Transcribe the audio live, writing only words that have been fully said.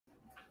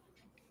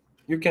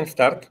You can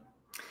start.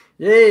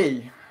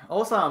 Yay,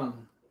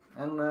 awesome.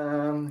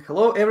 And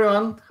hello,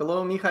 everyone.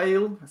 Hello,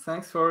 Mikhail.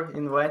 Thanks for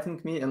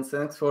inviting me and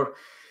thanks for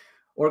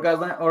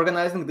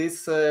organizing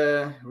this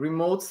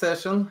remote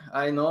session.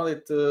 I know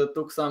it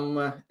took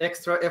some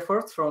extra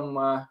effort from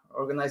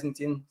organizing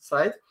team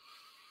side.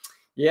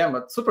 Yeah,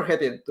 but super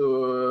happy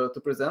to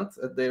present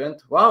at the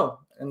event. Wow,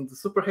 and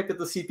super happy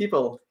to see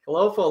people.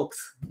 Hello,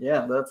 folks.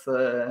 Yeah, that's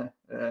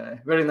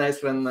very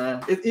nice when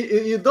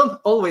you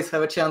don't always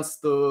have a chance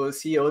to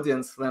see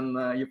audience when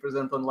you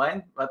present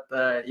online. But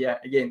yeah,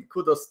 again,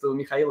 kudos to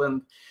Mikhail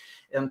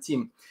and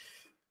team.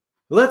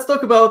 Let's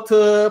talk about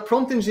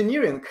prompt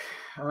engineering.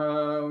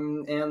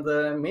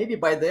 And maybe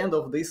by the end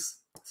of this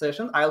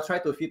session, I'll try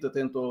to fit it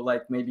into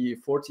like maybe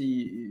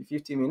 40,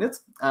 50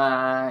 minutes.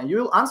 You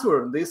will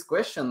answer this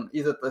question.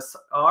 Is it a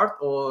art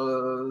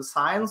or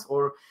science,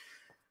 or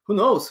who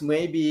knows,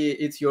 maybe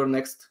it's your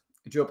next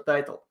job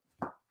title.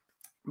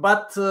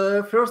 But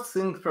first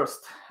thing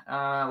first,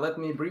 let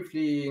me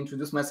briefly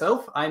introduce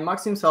myself. I'm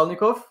Maxim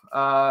Salnikov,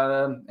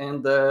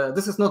 and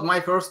this is not my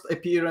first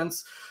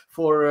appearance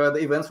for the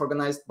events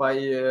organized by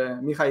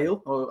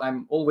Mikhail.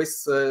 I'm always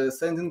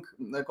sending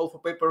a call for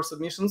paper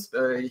submissions.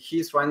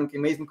 He's running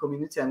amazing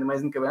community and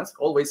amazing events.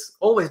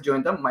 Always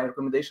join them, my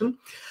recommendation.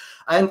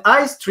 And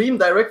I stream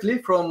directly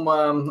from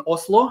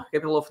Oslo,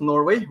 capital of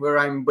Norway, where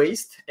I'm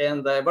based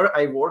and where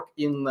I work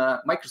in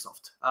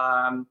Microsoft.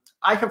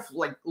 I have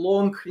like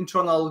long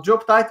internal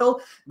job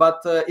title,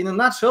 but in a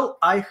nutshell,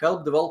 I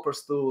help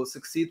developers to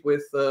succeed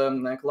with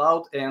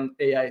cloud and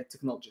AI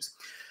technologies.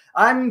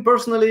 I'm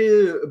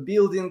personally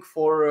building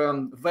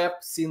for web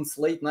since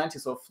late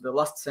 90s of the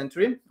last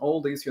century.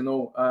 All these,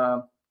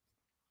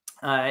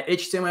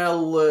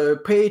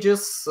 HTML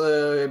pages,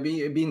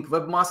 being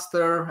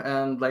webmaster,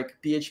 and like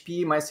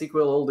PHP,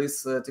 MySQL, all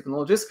these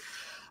technologies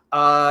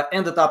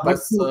ended up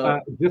as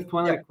just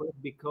one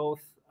request, because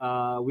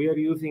we are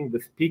using the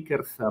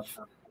speakers of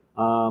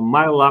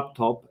my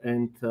laptop,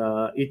 and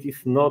it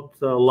is not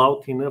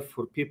loud enough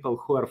for people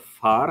who are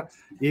far.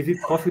 Is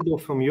it possible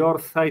from your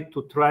side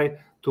to try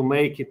to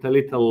make it a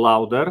little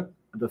louder,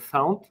 the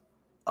sound?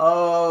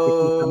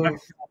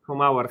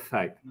 From our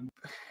side.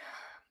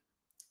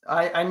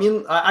 I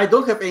mean, I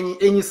don't have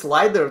any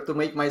slider to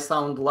make my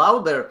sound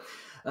louder.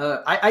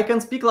 I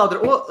can speak louder.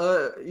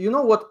 Oh, you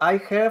know what? I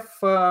have.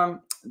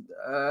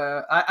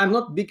 I'm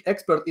not big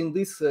expert in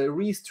this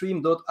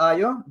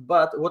restream.io,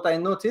 but what I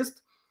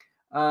noticed,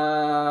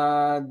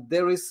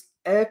 there is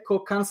echo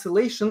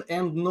cancellation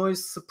and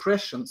noise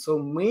suppression. So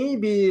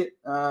maybe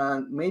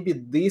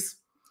this.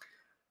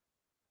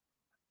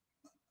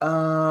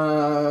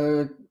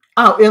 And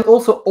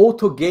also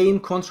auto gain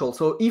control.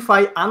 So if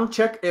I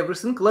uncheck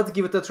everything, let's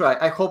give it a try.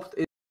 I hope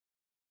it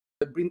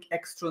bring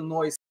extra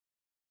noise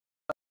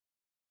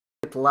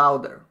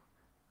louder.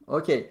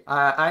 Okay,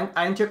 I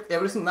unchecked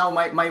everything. Now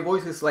my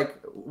voice is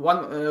like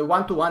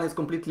one to one is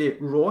completely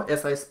raw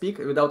as I speak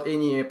without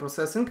any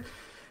processing.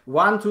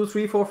 1, 2,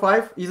 3, 4,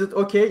 5. Is it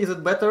okay? Is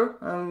it better?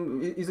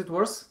 Is it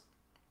worse?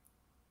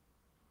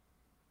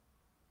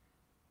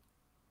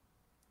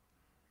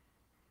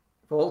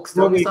 Folks,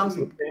 tell me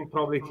something.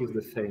 Probably it is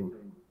the same.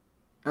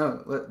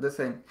 Oh, the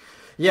same.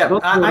 Yeah,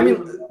 I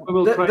mean,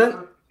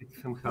 then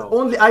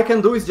only I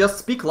can do is just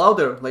speak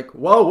louder, like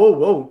whoa, whoa,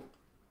 whoa.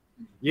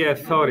 Yeah,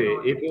 sorry,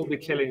 it will be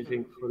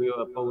challenging for you.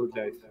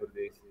 Apologize for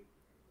this.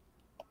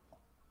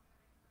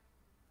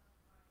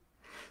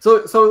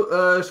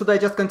 So should I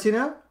just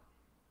continue?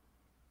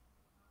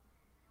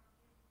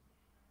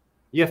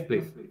 Yes,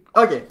 please.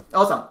 Okay,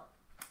 awesome.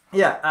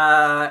 Yeah,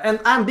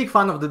 and I'm a big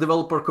fan of the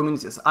developer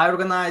communities. I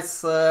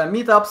organize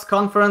meetups,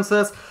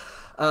 conferences,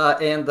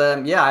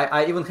 and yeah,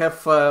 I even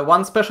have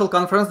one special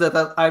conference that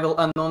I will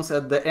announce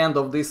at the end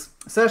of this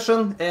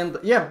session. And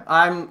yeah,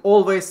 I'm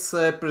always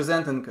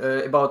presenting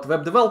about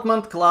web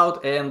development, cloud,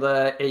 and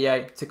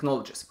AI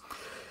technologies.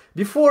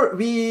 Before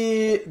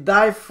we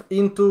dive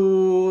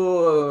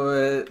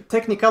into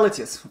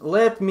technicalities,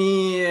 let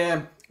me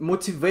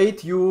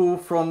motivate you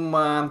from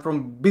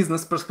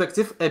business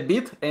perspective a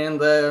bit. And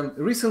a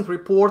recent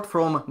report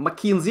from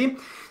McKinsey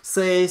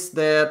says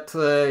that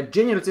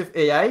generative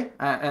AI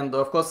and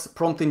of course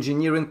prompt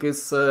engineering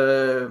is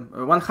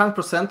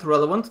 100%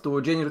 relevant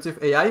to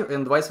generative AI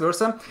and vice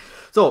versa.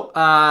 So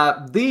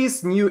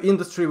this new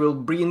industry will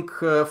bring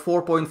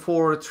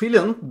 $4.4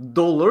 trillion.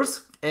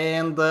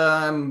 And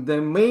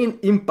the main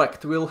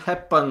impact will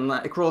happen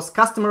across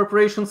customer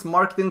operations,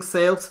 marketing,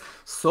 sales,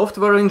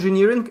 software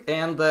engineering,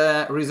 and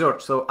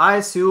research. So I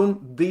assume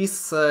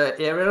these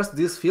areas,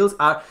 these fields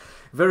are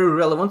very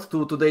relevant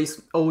to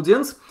today's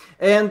audience.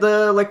 And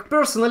like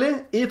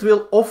personally, it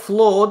will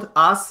offload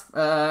us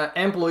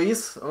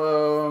employees.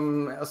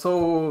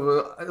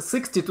 So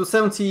 60 to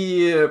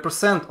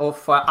 70%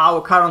 of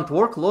our current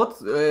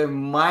workload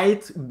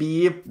might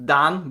be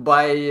done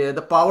by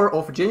the power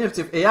of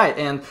generative AI.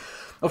 And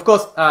of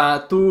course,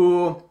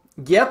 to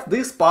get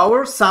this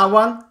power,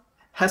 someone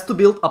has to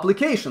build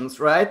applications,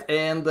 right?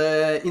 And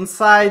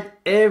inside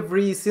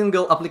every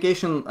single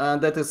application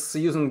that is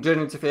using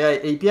generative AI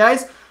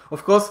APIs,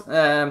 of course,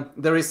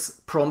 there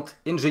is prompt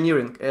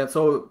engineering.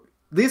 So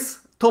this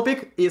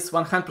topic is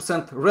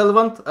 100%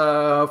 relevant,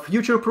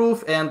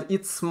 future-proof, and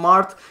it's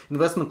smart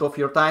investment of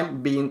your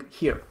time being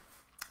here.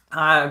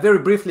 Very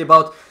briefly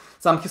about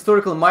some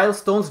historical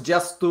milestones,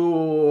 just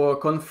to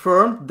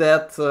confirm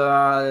that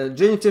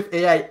generative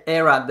AI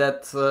era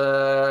that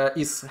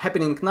is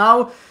happening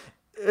now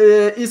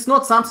is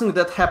not something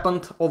that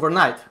happened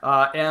overnight.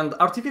 And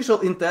artificial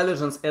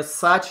intelligence as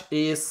such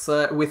is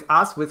with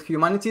us, with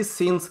humanity,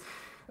 since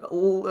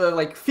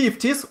like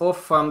 50s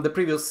of the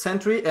previous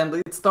century, and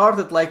it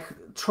started like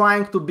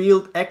trying to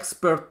build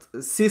expert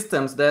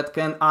systems that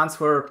can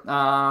answer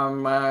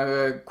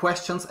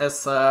questions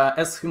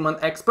as human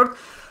expert.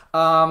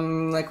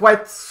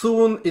 Quite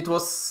soon it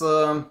was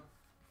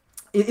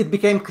it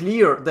became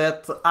clear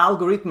that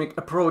algorithmic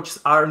approaches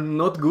are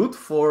not good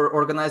for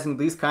organizing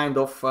this kind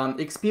of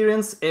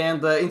experience,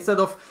 and instead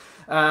of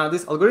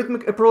these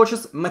algorithmic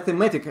approaches,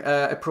 mathematic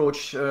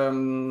approach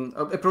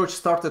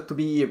started to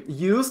be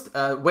used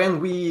when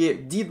we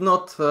did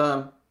not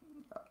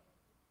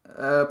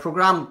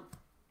program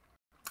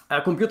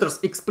computers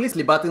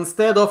explicitly, but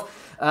instead of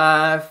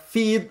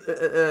feed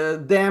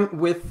them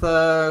with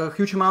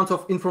huge amounts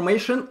of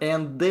information,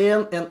 and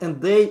then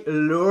they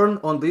learn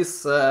on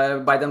this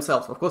by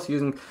themselves, of course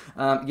using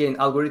again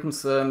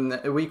algorithms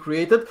we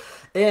created.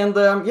 And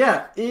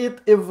yeah, it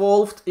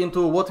evolved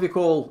into what we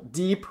call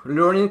deep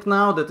learning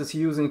now, that is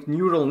using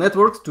neural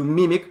networks to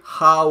mimic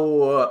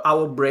how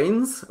our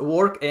brains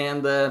work.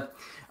 And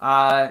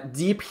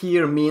deep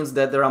here means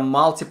that there are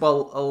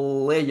multiple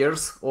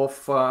layers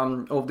of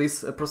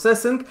this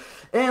processing.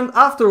 And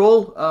after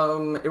all,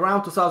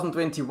 around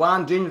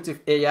 2021, generative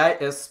AI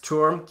as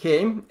term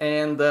came,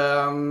 and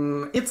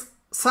it's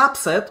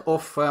subset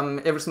of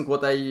everything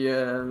what I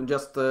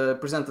just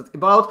presented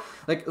about,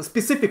 like a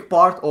specific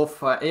part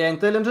of AI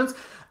intelligence,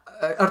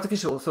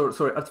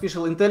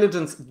 artificial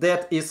intelligence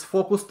that is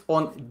focused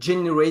on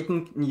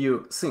generating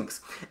new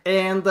things.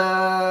 And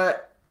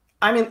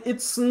I mean,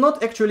 it's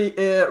not actually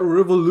a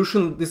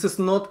revolution. This is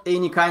not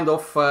any kind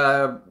of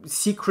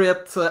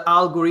secret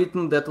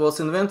algorithm that was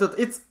invented.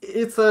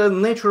 It's a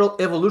natural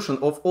evolution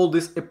of all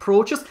these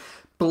approaches,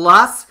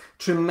 plus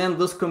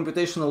tremendous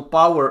computational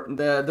power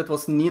that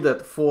was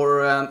needed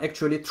for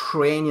actually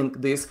training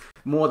this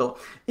model.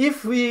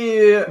 If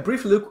we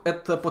briefly look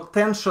at the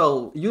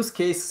potential use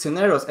case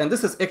scenarios, and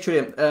this is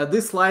actually,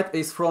 this slide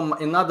is from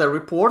another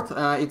report,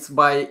 it's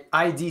by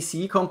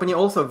IDC company,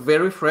 also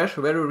very fresh,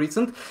 very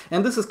recent,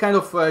 and this is kind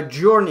of a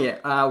journey,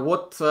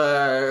 what's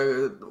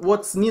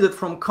needed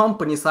from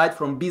company side,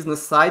 from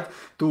business side,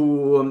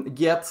 to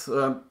get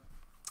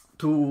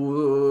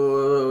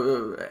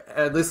to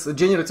this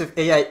generative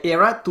AI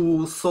era,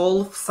 to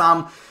solve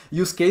some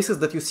use cases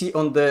that you see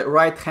on the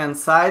right hand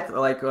side,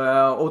 like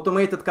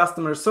automated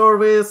customer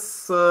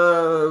service,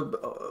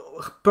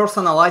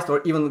 personalized,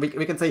 or even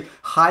we can say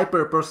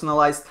hyper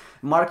personalized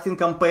marketing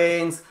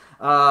campaigns.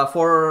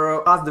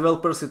 For us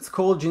developers, it's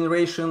code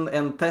generation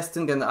and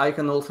testing, and I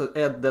can also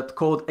add that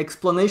code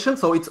explanation.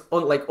 So it's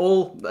on like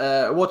all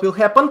what will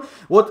happen,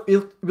 what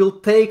it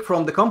will take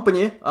from the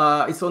company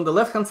is on the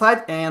left hand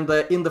side, and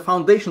in the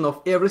foundation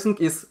of everything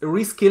is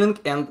reskilling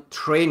and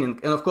training.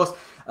 And of course,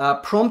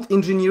 prompt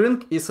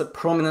engineering is a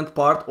prominent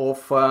part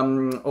of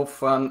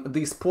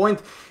this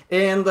point.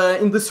 And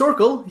in the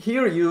circle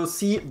here you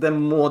see the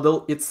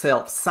model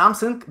itself,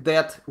 something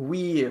that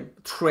we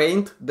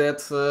trained,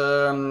 that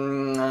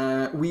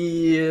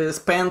we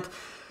spent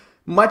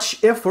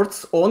much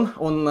efforts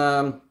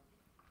on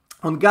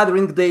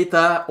gathering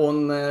data,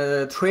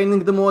 on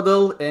training the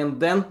model, and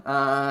then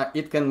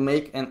it can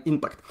make an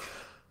impact.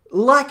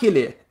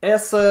 Luckily,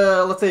 as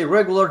a, let's say,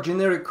 regular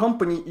generic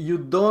company, you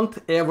don't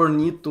ever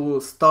need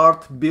to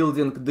start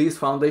building this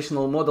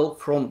foundational model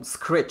from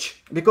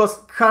scratch, because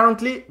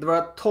currently there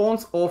are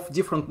tons of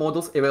different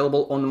models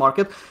available on the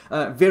market,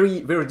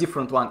 very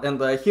different one. And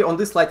here on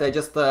this slide I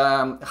just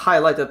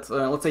highlighted,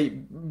 let's say,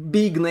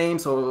 big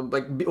names, or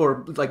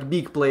like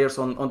big players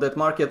on that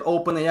market: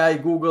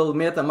 OpenAI, Google,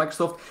 Meta,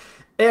 Microsoft.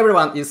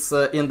 Everyone is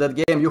in that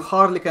game. You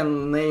hardly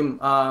can name,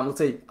 let's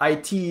say,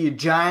 IT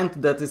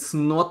giant that is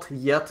not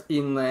yet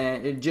in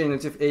a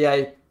generative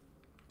AI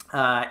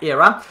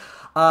era.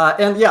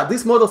 And yeah,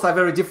 these models are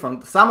very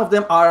different. Some of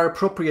them are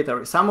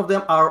proprietary, some of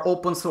them are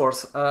open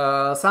source,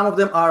 some of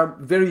them are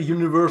very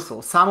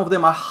universal, some of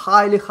them are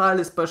highly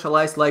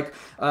specialized, like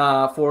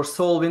for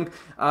solving,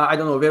 I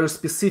don't know, very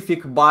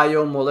specific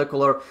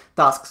biomolecular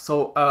tasks.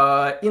 So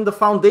in the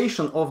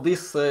foundation of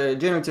this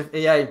generative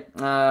AI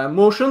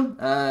motion,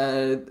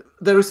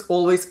 there is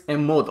always a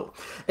model.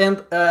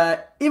 And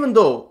even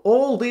though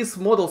all these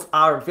models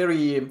are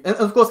very, and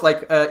of course,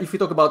 like if you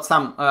talk about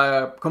some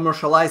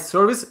commercialized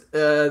service,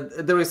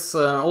 there is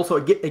also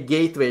a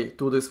gateway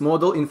to this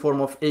model in form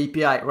of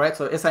API, right?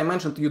 So as I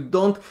mentioned, you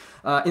don't,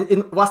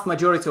 in vast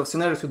majority of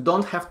scenarios, you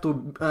don't have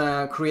to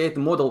create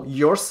the model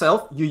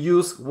yourself. You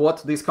use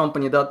what this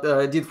company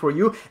did for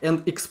you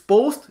and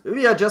exposed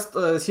via just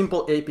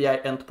simple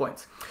API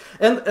endpoints.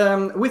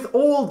 And with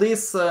all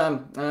these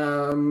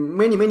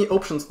many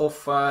options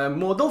of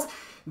models,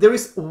 there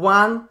is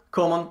one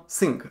common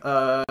thing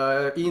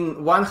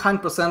in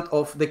 100%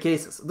 of the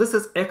cases. This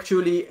is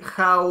actually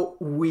how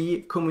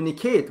we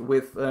communicate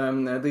with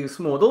these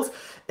models.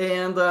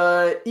 And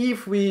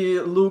if we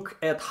look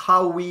at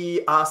how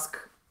we ask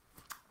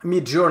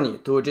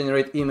Midjourney to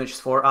generate images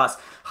for us,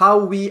 how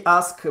we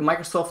ask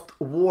Microsoft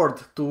Word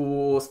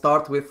to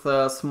start with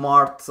a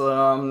smart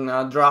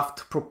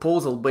draft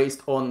proposal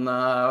based on,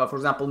 for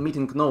example,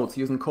 meeting notes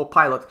using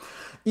Copilot.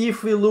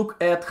 If we look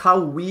at how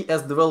we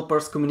as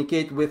developers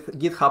communicate with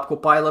GitHub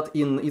Copilot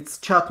in its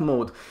chat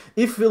mode,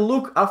 if we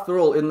look, after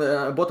all, in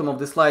the bottom of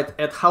the slide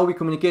at how we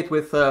communicate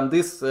with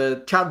this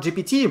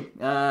ChatGPT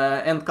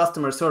and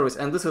customer service,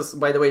 and this is,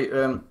 by the way,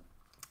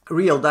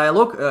 real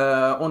dialogue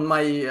on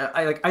my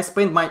I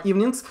spend my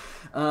evenings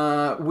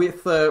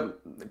with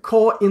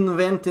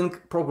co-inventing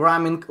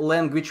programming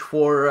language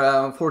for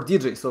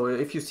DJ. So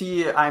if you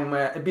see, I'm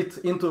a bit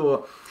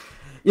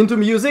into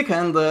music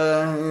and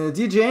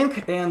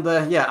DJing, and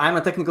yeah, I'm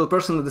a technical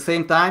person at the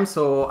same time,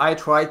 so I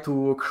try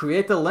to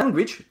create a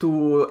language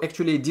to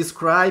actually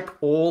describe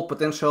all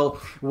potential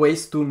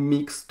ways to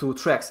mix two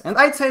tracks. And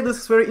I'd say this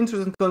is very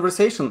interesting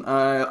conversation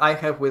I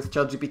have with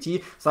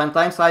ChatGPT.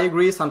 Sometimes I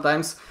agree,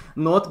 sometimes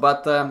not,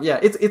 but yeah,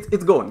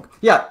 it's going.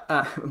 Yeah,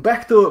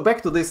 back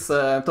to this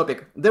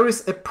topic. There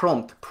is a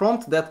prompt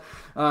that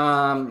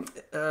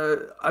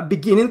a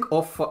beginning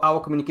of our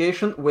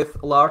communication with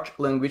large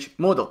language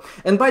model.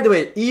 And by the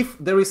way, if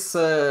there is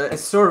a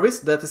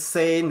service that is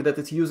saying that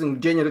it's using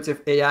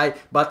generative AI,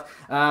 but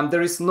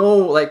there is no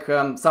like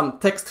some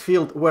text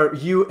field where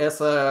you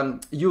as a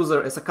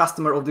user, as a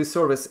customer of this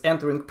service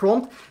entering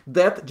prompt,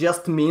 that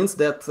just means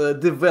that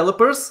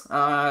developers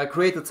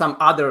created some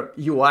other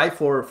UI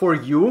for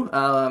you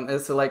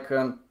as like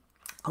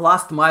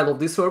last mile of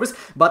this service,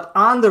 but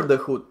under the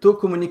hood to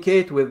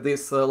communicate with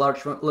these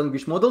large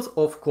language models,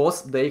 of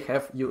course, they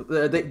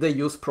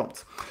use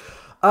prompts.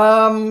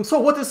 So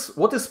what is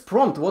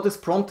prompt? What is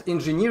prompt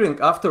engineering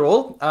after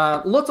all?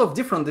 Lots of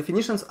different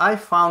definitions. I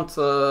found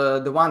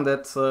the one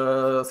that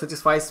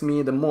satisfies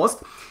me the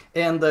most,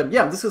 and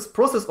yeah, this is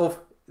process of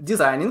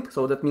designing,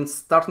 so that means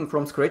starting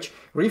from scratch,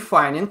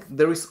 refining,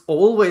 there is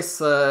always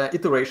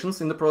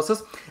iterations in the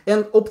process,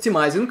 and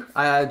optimizing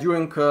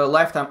during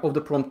lifetime of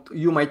the prompt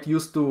you might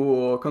use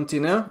to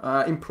continue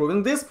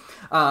improving this.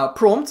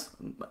 Prompts,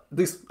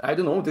 this, I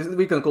don't know, this,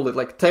 we can call it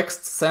like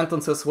text,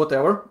 sentences,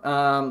 whatever.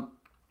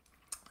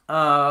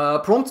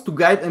 Prompts to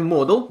guide a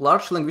model,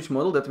 large language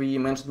model that we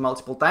mentioned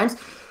multiple times,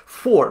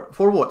 for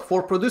what?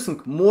 For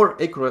producing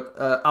more accurate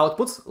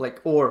outputs,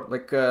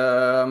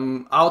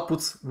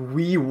 outputs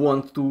we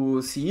want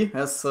to see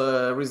as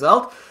a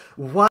result,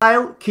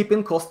 while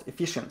keeping cost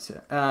efficiency.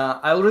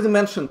 I already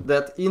mentioned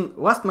that in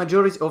vast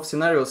majority of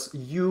scenarios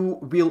you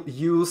will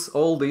use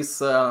all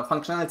this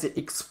functionality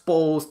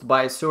exposed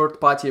by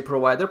third-party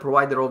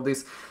provider of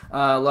this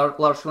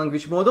large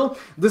language model.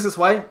 This is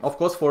why, of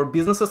course, for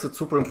businesses it's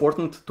super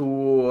important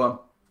to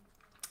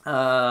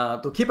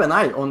keep an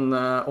eye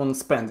on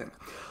spending.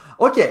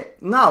 Okay,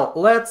 now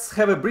let's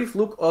have a brief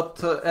look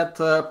at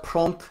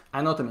prompt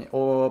anatomy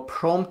or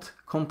prompt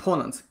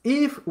components.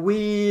 If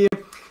we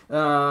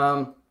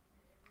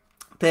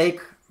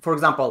take, for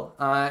example,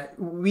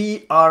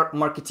 we are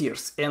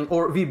marketeers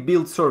or we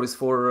build service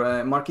for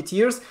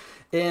marketeers,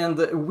 and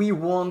we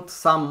want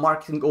some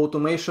marketing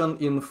automation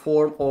in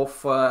form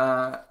of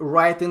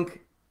writing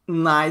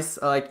nice,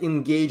 like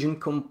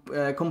engaging,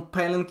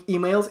 compelling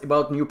emails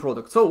about new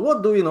products. So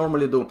what do we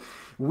normally do?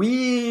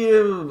 We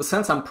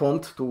send some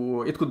prompt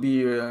to, it could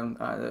be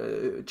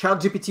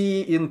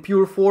ChatGPT in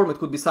pure form, it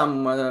could be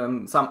some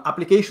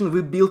application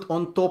we built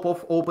on top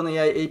of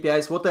OpenAI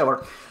APIs,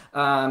 whatever.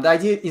 The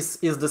idea is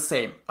the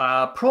same.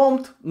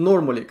 Prompt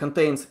normally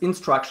contains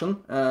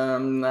instruction,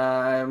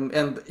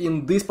 and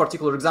in this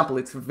particular example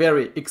it's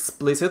very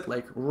explicit,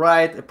 like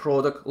write a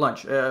product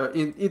launch.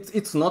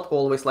 It's not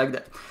always like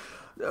that.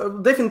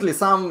 Definitely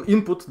some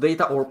input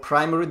data or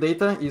primary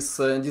data is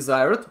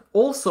desired.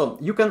 Also,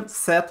 you can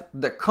set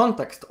the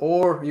context,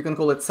 or you can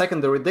call it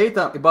secondary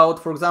data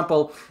about, for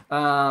example,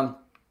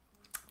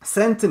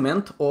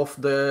 sentiment of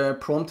the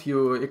prompt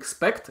you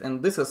expect.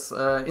 And this is,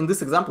 in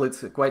this example,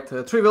 it's quite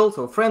trivial,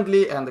 so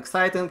friendly and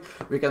exciting.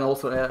 We can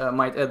also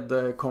might add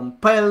the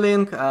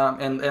compelling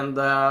and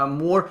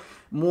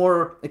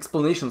more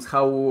explanations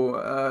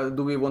how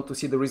do we want to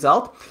see the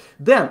result.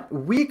 Then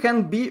we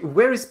can be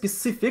very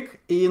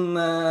specific in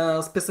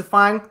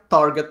specifying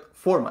target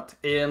format.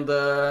 And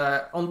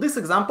on this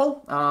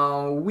example,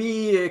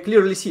 we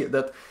clearly see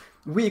that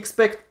we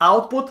expect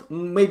output,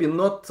 maybe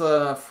not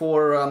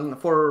for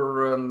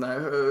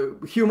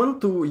human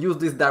to use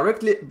this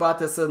directly,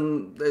 but as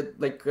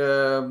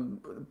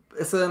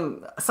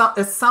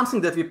as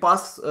something that we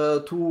pass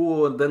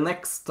to the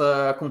next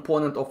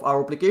component of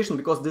our application,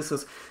 because this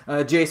is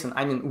JSON.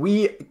 I mean,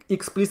 we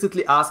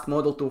explicitly ask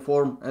model to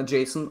form a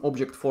JSON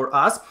object for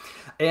us,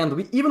 and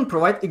we even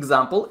provide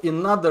example in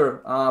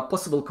another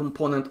possible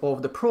component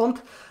of the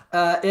prompt.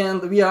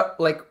 And we are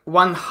like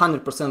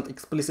 100%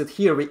 explicit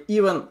here. We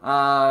even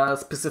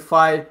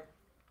specify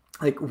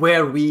like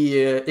where we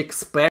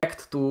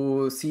expect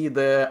to see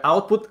the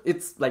output.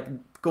 It's like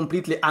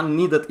completely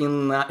unneeded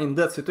in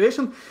that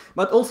situation,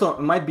 but also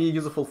might be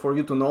useful for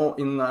you to know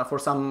in for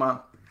some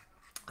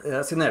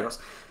scenarios.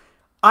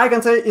 I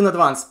can say in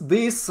advance,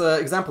 this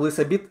example is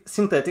a bit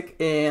synthetic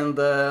and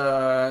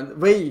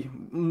very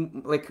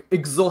like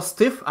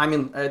exhaustive. I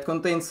mean, it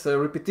contains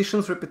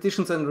repetitions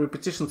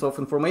of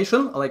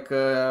information. Like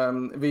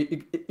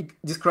we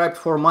described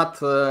format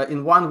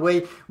in one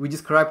way, we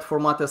described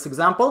format as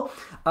example.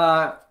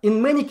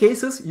 In many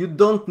cases, you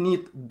don't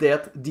need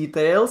that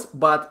details,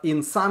 but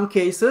in some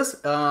cases,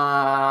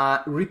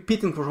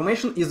 repeating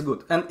information is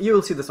good. And you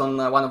will see this on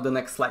one of the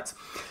next slides.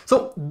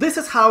 So this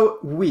is how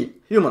we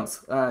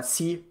humans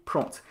see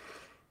prompts.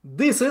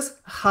 This is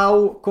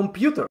how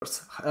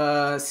computers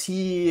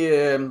see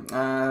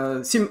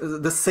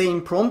the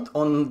same prompt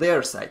on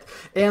their side.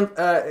 And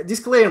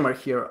disclaimer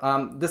here,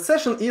 the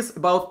session is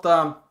about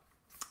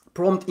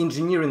prompt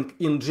engineering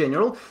in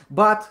general,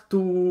 but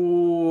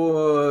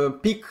to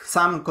pick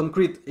some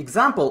concrete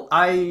example,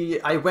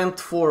 I went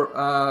for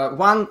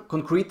one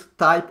concrete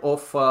type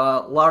of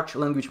large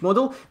language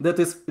model, that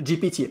is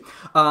GPT.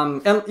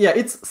 And yeah,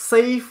 it's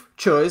safe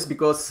choice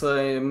because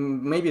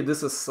maybe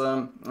this is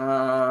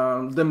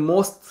the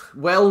most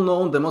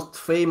well-known, the most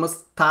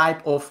famous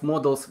type of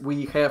models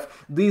we have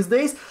these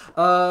days.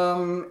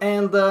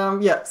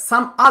 Yeah,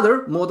 some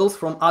other models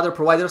from other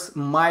providers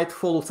might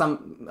follow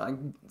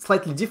some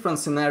slightly different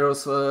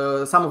scenarios.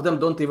 Some of them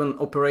don't even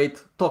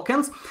operate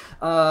tokens.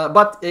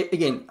 But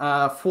again,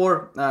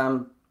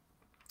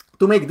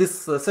 to make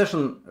this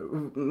session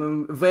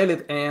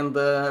valid and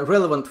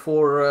relevant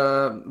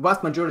for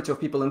vast majority of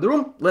people in the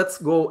room, let's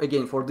go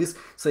again for this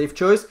safe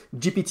choice,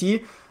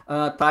 GPT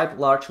type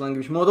large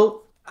language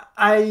model.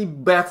 I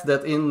bet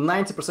that in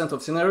 90%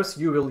 of scenarios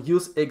you will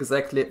use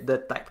exactly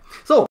that type.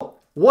 So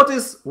what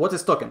is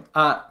token?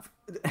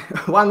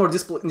 One more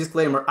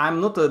disclaimer, I'm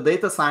not a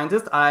data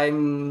scientist.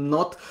 I'm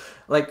not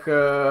like,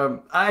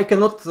 I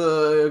cannot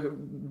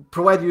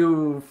provide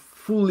you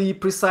fully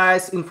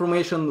precise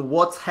information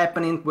what's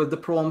happening with the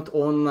prompt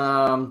on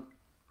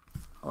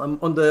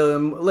the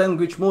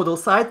language model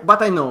side,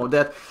 but I know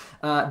that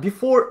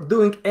before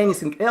doing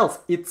anything else,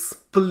 it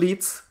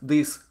splits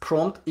this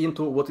prompt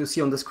into what you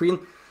see on the screen,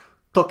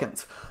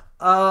 tokens.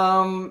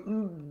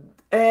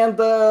 And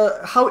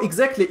how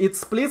exactly it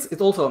splits,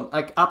 it also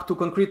like up to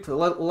concrete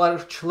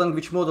large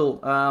language model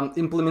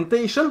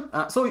implementation.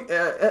 So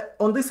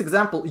on this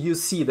example, you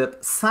see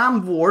that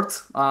some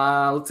words,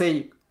 let's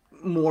say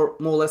more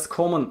or less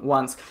common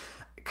ones,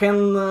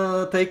 can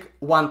take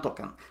one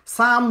token.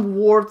 Some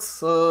words,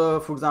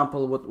 for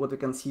example, what you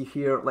can see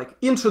here, like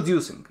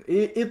introducing,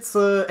 it's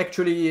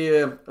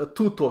actually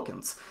 2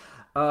 tokens.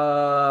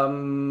 Yeah,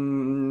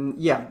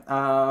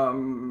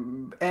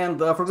 and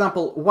for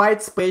example,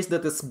 white space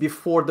that is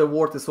before the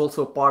word is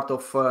also part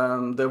of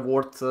the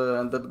word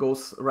that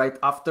goes right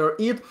after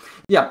it.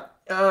 Yeah,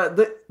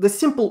 the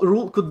simple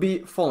rule could be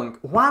following: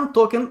 1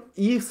 token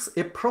is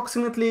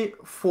approximately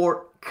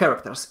 4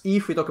 characters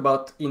if we talk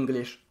about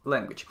English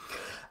language.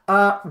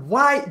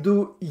 Why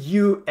do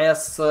you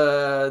as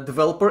a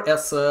developer,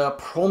 as a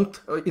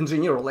prompt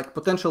engineer, like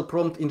potential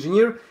prompt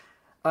engineer,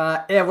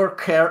 ever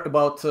care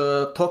about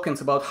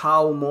tokens, about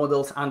how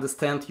models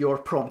understand your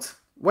prompts?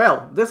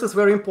 Well, this is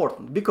very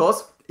important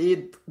because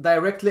it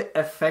directly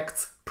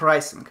affects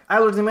pricing. I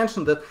already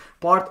mentioned that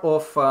part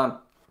of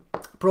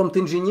prompt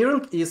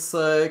engineering is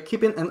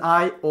keeping an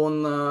eye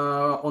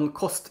on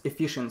cost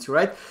efficiency,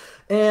 right?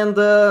 And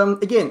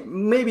again,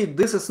 maybe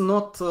this is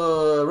not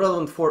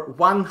relevant for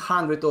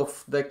 100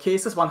 of the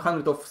cases,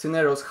 100 of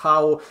scenarios,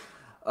 how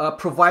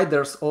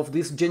providers of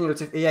these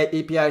generative AI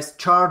APIs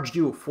charge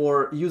you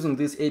for using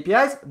these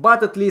APIs,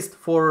 but at least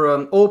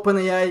for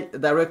OpenAI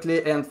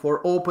directly and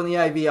for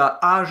OpenAI via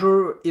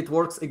Azure, it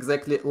works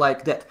exactly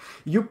like that.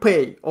 You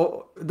pay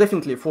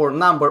definitely for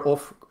number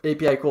of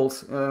API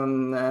calls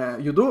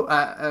you do.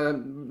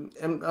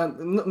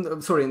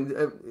 Sorry,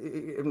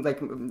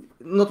 like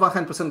not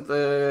 100%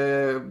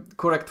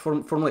 correct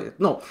formulated.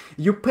 No,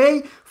 you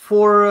pay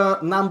for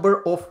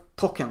number of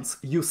tokens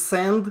you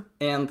send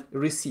and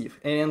receive,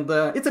 and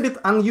it's a bit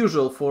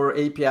unusual for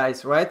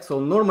APIs, right? So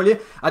normally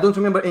I don't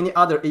remember any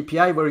other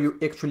API where you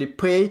actually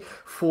pay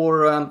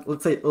for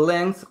let's say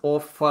length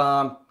of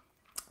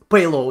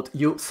payload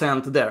you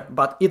send there,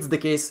 but it's the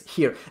case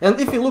here. And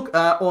if you look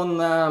on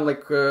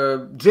like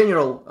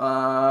general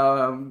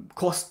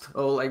cost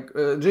or like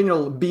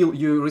general bill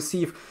you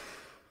receive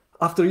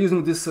after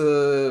using these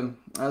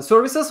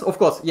services, of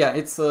course, yeah,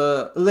 it's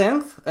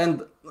length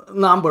and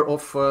number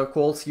of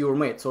calls you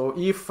made. So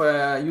if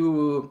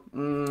you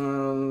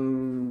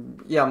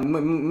yeah,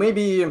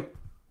 maybe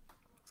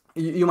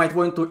you might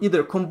want to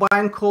either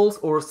combine calls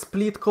or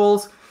split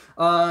calls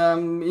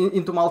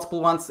into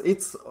multiple ones.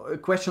 It's a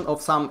question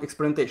of some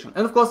experimentation.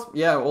 And of course,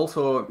 yeah,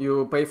 also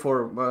you pay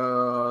for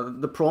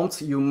the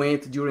prompts you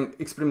made during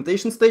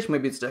experimentation stage.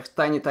 Maybe it's just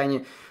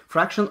tiny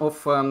fraction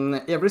of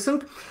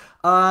everything.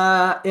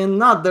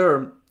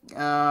 Another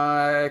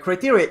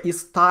criteria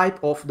is type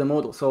of the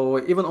model. So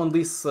even on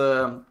this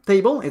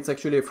table, it's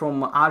actually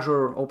from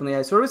Azure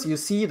OpenAI service. You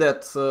see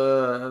that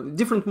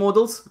different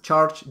models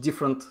charge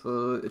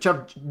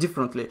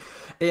differently,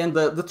 and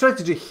the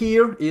strategy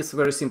here is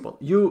very simple.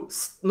 You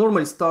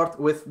normally start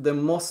with the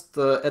most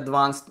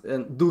advanced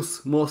and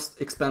those most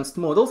expensive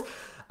models.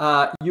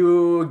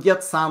 You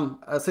get some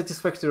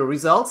satisfactory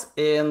results,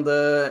 and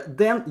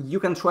then you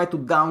can try to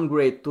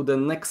downgrade to the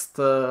next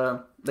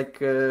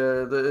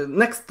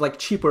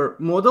cheaper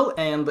model,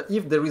 and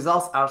if the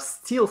results are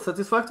still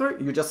satisfactory,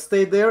 you just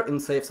stay there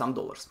and save some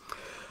dollars.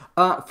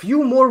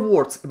 Few more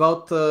words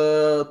about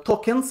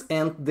tokens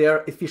and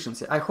their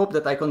efficiency. I hope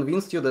that I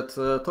convinced you that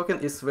token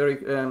is very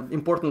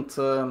important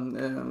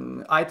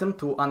item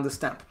to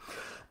understand.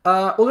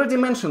 Already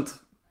mentioned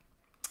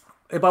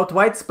about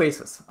white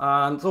spaces.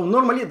 So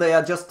normally they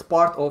are just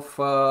part of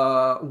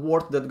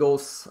word that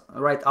goes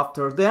right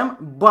after them,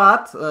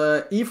 but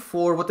if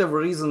for whatever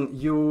reason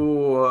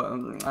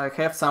you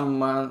have some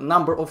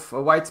number of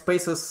white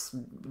spaces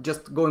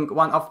just going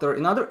one after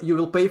another, you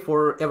will pay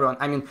for everyone.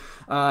 I mean,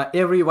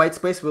 every white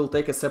space will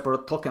take a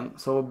separate token,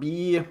 so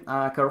be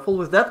careful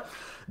with that.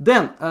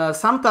 Then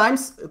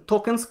sometimes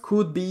tokens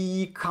could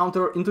be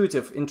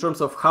counterintuitive in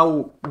terms of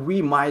how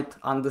we might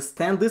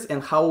understand this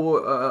and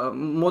how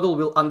model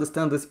will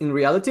understand this in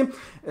reality.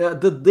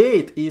 The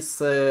date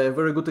is a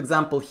very good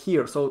example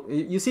here. So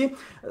you see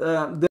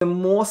the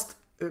most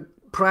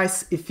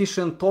price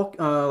efficient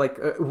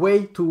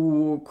way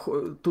to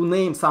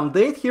name some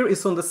date here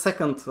is on the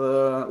second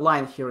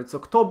line here. It's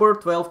October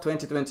 12,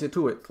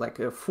 2022. It's like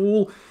a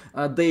full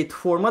date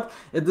format.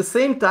 At the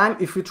same time,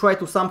 if we try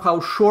to somehow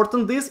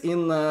shorten this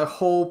in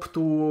hope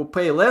to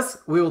pay less,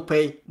 we will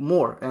pay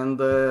more. And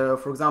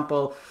for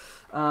example,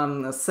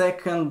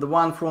 second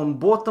one from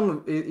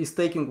bottom is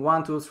taking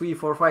 1, 2, 3,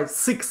 4, 5,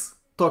 6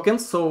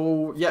 tokens.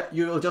 So yeah,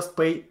 you will just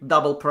pay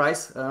double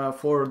price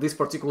for this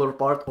particular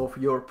part of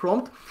your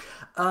prompt.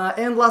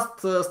 And last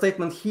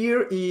statement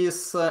here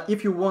is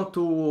if you want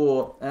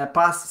to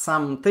pass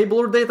some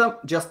tabular data,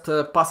 just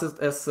pass it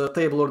as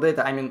tabular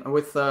data. I mean,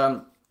 with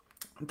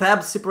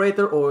tab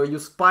separator or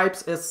use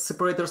pipes as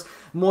separators.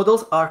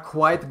 Models are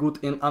quite good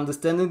in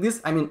understanding this.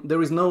 I mean,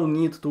 there is no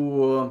need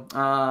to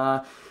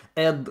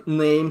add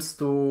names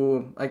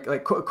to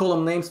like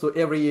column names to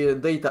every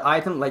data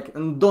item. Like,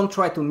 and don't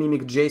try to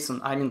mimic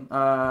JSON. I mean,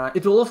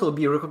 it will also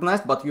be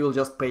recognized, but you will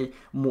just pay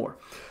more.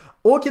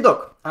 Okie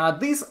doke,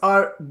 these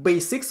are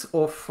basics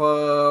of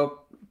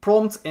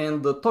prompts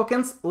and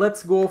tokens.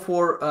 Let's go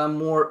for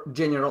more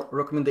general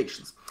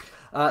recommendations.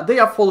 They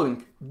are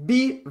following.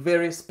 Be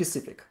very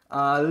specific.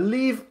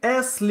 Leave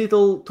as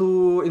little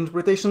to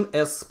interpretation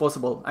as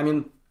possible. I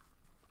mean,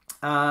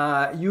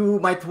 you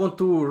might want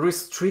to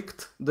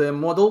restrict the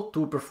model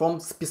to perform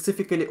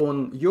specifically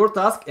on your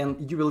task,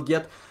 and you will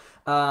get,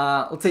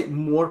 let's say,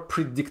 more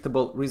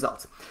predictable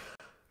results.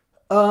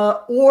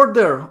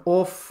 Order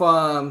of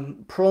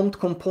prompt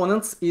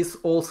components is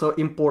also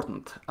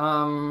important.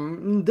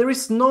 There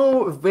is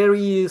no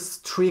very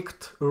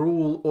strict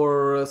rule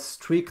or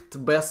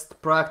strict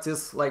best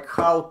practice like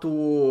how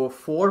to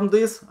form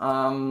this,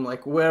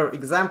 like where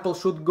example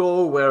should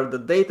go, where the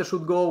data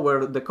should go,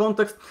 where the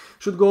context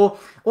should go.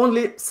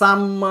 Only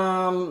some,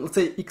 let's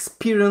say,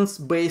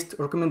 experience-based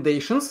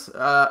recommendations.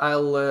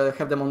 I'll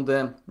have them on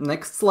the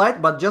next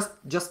slide, but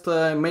just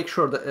make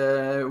sure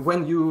that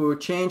when you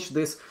change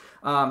this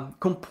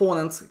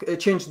components,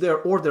 change their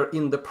order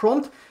in the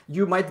prompt,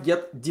 you might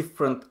get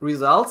different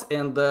results,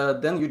 and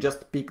then you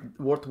just pick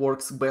what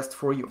works best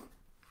for you.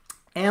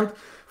 And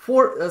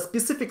for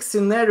specific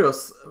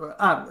scenarios,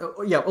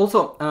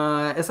 also,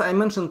 as I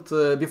mentioned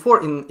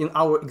before in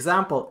our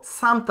example,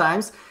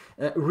 sometimes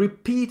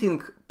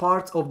repeating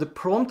parts of the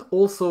prompt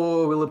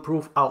also will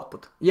improve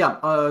output. Yeah,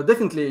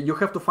 definitely you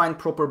have to find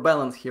proper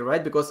balance here,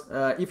 right? Because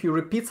if you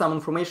repeat some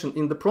information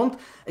in the prompt,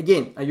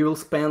 again, you will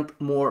spend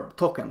more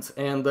tokens.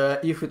 And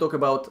if we talk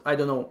about, I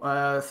don't know,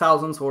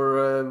 thousands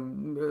or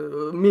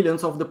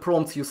millions of the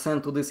prompts you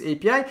send to this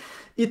API,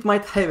 it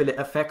might heavily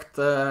affect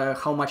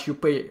how much you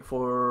pay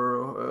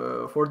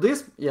for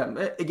this. Yeah,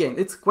 again,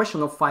 it's a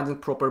question of finding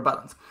proper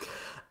balance.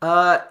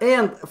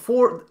 And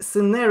for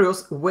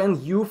scenarios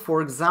when you,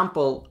 for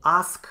example,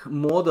 ask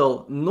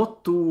model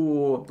not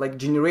to like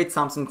generate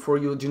something for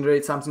you,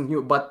 generate something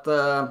new, but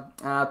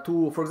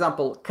to, for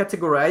example,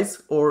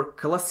 categorize or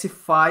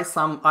classify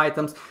some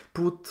items,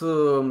 put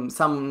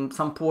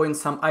some points,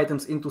 some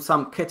items into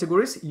some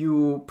categories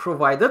you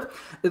provided.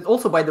 It's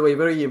also, by the way,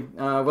 very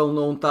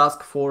well-known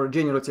task for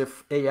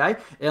generative AI.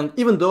 And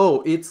even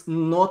though it's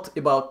not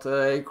about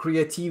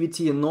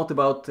creativity, not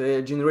about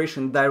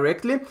generation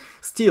directly,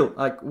 still,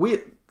 like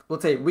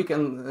let's say we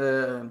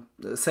can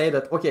say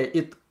that, okay,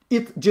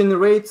 it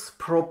generates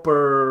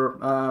proper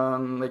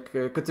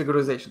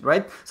categorization,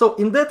 right? So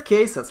in that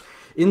cases,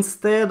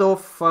 instead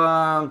of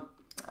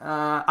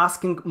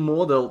asking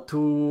model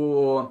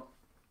to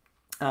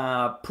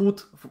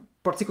put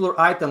particular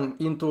item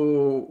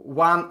into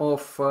one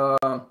of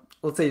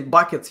let's say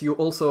buckets you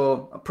also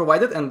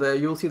provided, and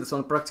you'll see this on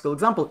a practical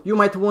example, you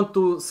might want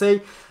to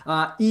say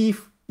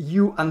if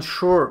you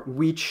unsure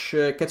which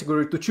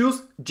category to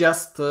choose,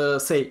 just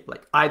say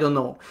like, I don't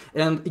know.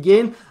 And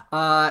again,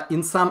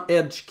 in some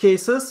edge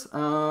cases,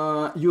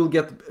 you'll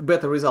get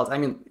better results. I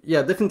mean,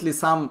 yeah, definitely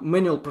some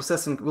manual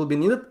processing will be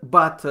needed,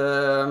 but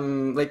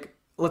like,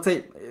 let's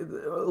say,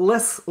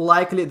 less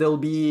likely there'll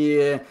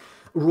be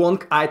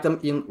wrong item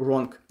in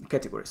wrong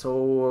category.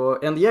 So,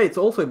 and yeah, it's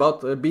also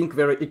about being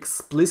very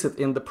explicit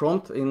in the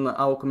prompt in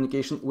our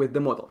communication with the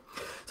model.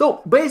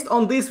 So based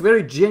on these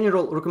very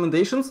general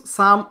recommendations,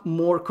 some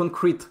more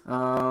concrete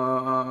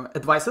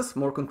advices,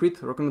 more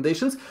concrete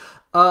recommendations.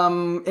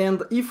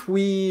 And if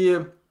we,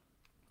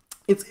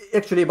 it's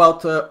actually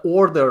about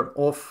order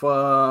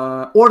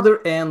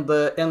and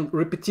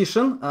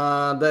repetition.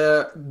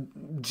 The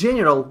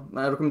general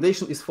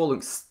recommendation is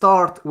following: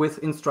 start with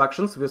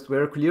instructions, with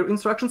very clear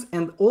instructions,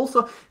 and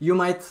also you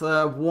might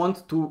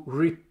want to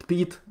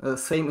repeat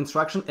same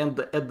instruction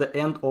at the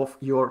end of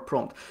your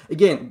prompt.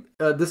 Again,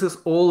 this is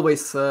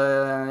always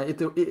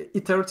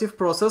iterative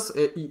process.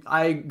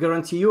 I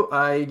guarantee you,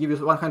 I give you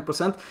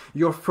 100%,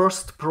 your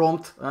first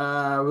prompt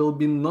will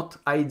be not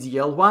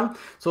ideal one.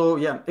 So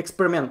yeah,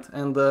 experiment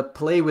and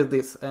play with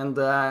this, and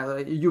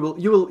you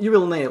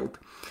will nail it.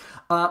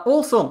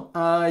 Also,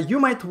 you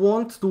might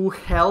want to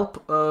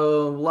help a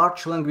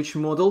large language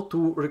model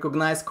to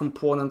recognize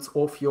components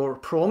of your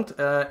prompt,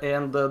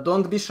 and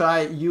don't be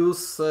shy.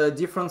 Use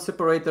different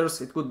separators.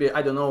 It could be,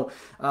 I don't know,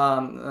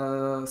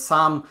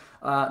 some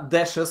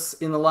dashes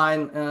in a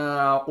line,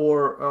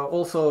 or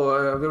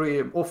also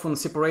very often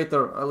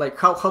separator, like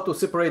how to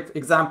separate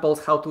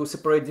examples, how to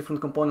separate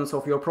different components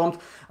of your prompt.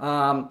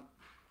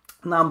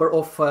 Number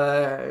of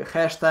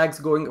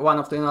hashtags going one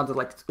after another,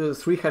 like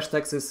 3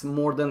 hashtags is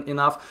more than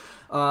enough.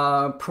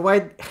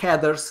 Provide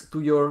headers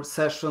to your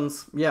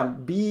sessions. Yeah,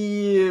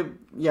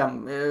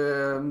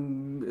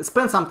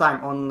 spend some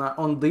time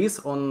on this,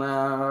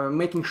 on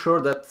making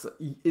sure that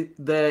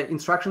the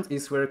instructions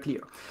is very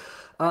clear.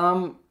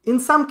 In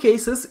some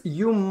cases,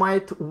 you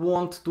might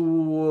want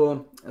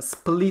to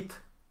split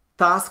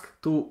task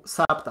to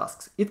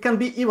subtasks. It can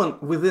be even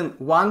within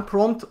one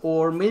prompt,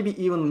 or maybe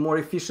even more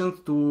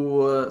efficient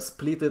to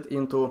split it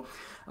into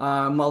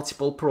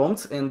multiple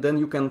prompts, and then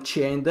you can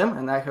chain them,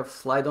 and I have a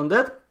slide on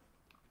that.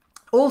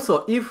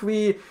 Also, if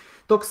we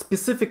talk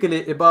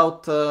specifically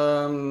about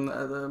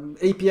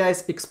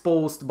APIs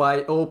exposed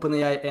by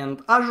OpenAI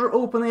and Azure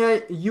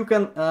OpenAI, you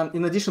can,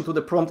 in addition to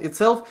the prompt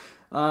itself,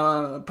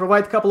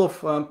 provide a couple of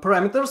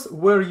parameters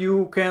where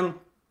you can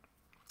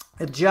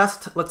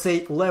adjust, let's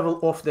say, level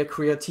of the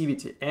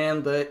creativity.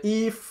 And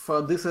if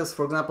this is,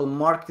 for example,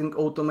 marketing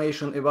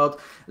automation about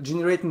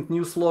generating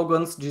new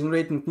slogans,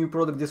 generating new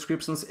product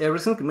descriptions,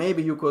 everything,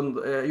 maybe you can,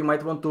 you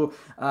might want to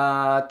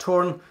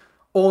turn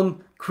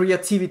on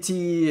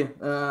creativity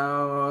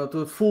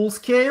to full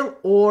scale,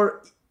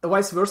 or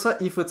vice versa.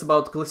 If it's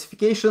about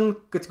classification,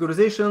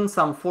 categorization,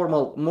 some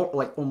formal,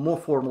 more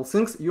formal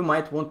things, you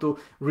might want to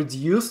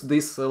reduce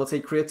this, let's say,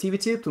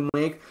 creativity to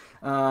make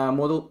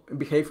model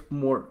behave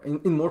more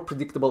in more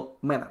predictable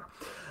manner.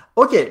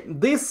 Okay,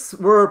 these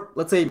were,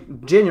 let's say,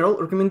 general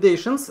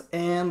recommendations,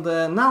 and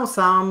now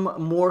some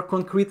more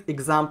concrete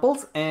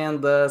examples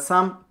and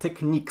some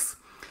techniques.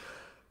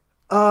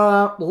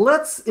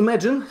 Let's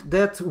imagine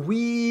that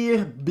we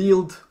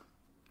build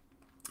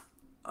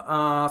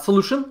a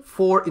solution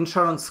for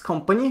insurance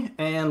company,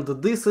 and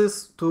this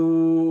is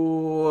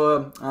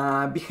to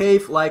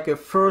behave like a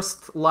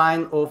first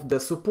line of the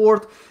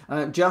support,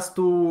 just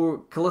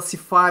to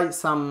classify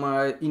some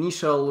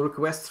initial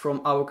requests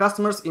from our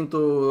customers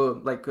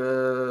into like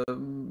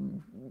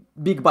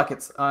big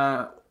buckets: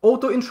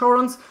 auto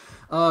insurance,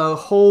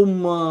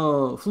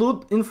 home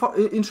flood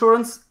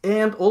insurance,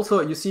 and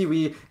also, you see,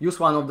 we use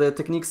one of the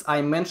techniques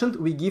I mentioned.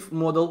 We give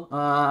model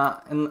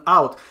an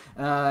out.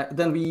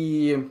 Then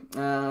we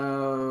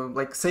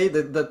like say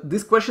that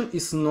this question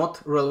is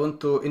not relevant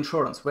to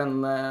insurance,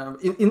 when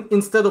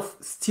instead of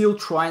still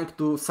trying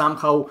to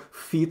somehow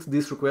fit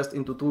this request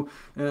into 2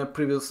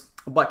 previous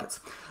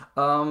buckets.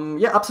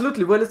 Yeah,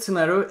 absolutely valid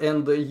scenario,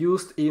 and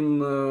used in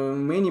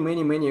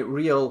many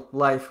real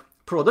life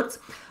products.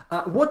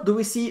 What do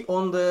we see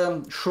on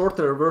the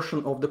shorter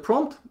version of the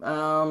prompt?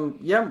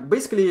 Yeah,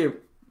 basically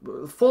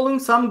following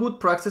some good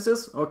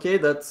practices. Okay,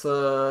 that's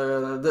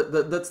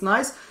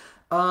nice,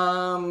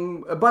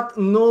 but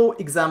no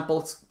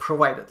examples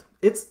provided.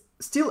 It's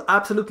still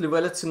absolutely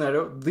valid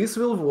scenario. This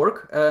will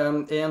work,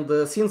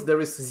 and since there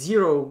is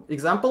 0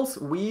 examples,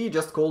 we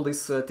just call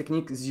this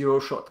technique 0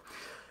 shot.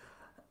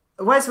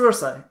 Vice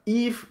versa,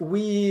 if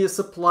we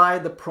supply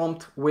the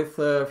prompt with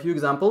a few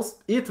examples,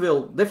 it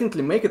will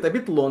definitely make it a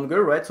bit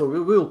longer, right? So we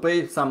will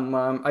pay some,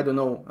 I don't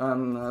know,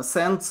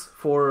 cents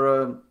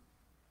for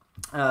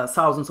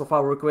thousands of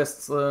our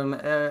requests,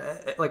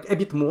 like a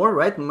bit more,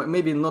 right?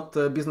 Maybe not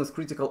business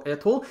critical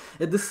at all.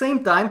 At the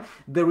same time,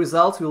 the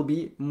results will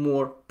be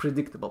more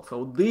predictable.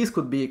 So this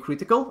could be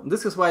critical.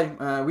 This is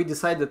why we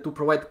decided to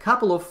provide a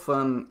couple of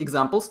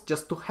examples,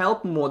 just to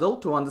help model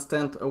to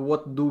understand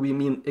what do we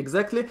mean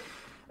exactly.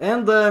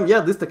 And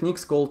yeah, this technique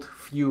is called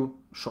few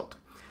shot.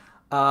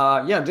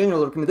 yeah,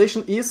 general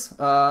recommendation is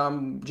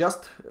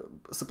just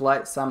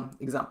supply some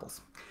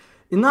examples.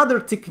 Another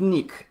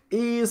technique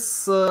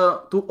is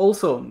to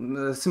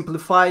also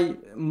simplify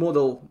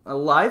model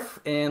life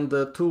and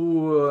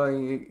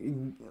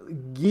to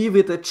give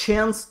it a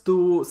chance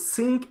to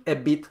think a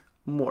bit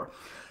more.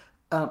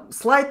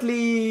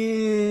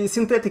 Slightly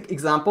synthetic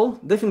example.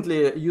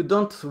 Definitely, you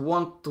don't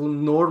want to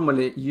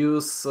normally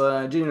use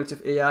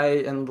generative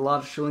AI and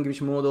large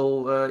language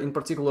model in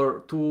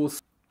particular to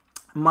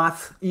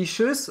math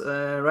issues,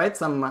 right?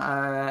 Some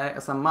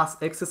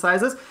math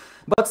exercises,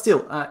 but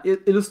still,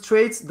 it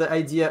illustrates the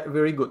idea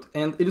very good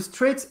and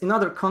illustrates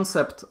another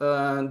concept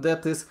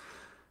that is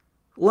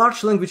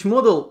large language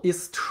model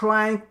is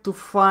trying to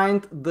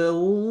find the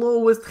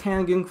lowest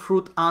hanging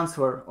fruit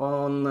answer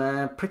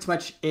on pretty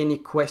much any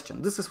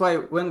question. This is why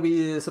when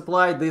we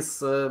supply this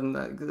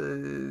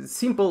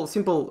simple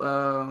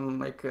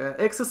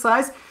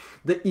exercise,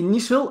 the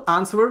initial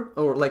answer,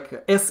 or like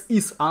as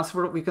is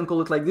answer, we can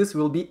call it like this,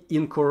 will be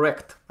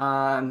incorrect.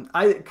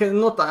 I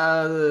cannot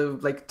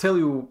like tell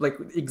you like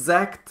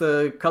exact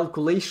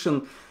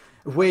calculation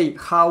way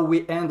how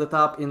we ended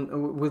up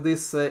in with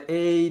this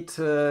 8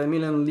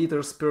 million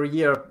liters per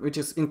year, which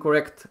is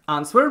incorrect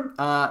answer.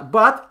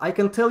 But I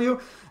can tell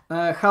you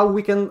how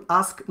we can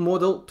ask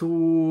model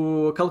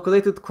to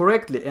calculate it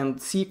correctly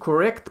and see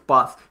correct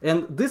path.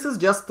 And this is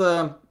just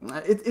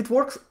it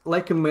works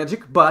like a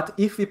magic. But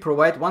if we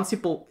provide one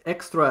simple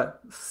extra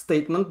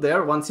statement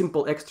there, one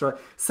simple extra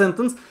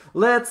sentence,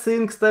 let's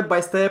think step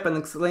by step and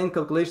explain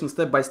calculation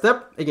step by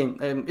step.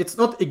 Again, it's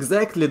not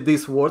exactly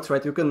these words,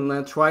 right? You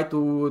can try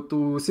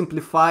to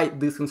simplify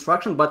this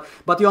instruction,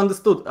 but you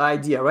understood the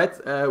idea, right?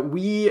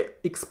 We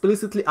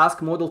explicitly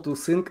ask model to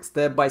think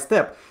step by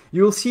step.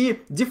 You will see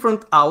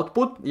different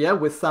output, yeah,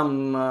 with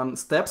some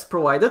steps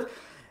provided.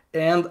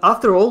 And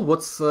after all,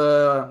 what's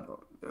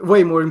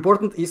way more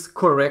important is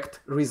correct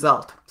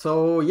result.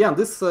 So yeah,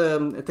 this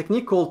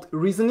technique called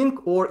reasoning,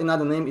 or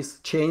another name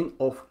is chain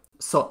of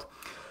thought.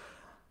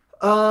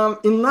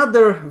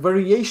 Another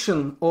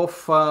variation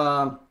of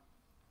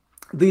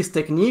this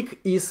technique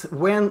is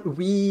when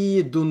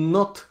we do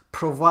not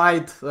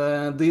provide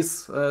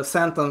this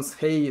sentence,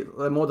 hey,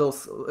 model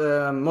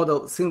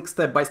think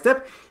step by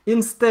step.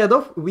 Instead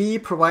of, we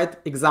provide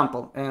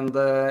example. And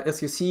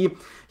as you see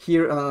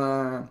here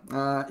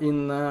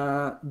in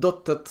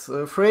dotted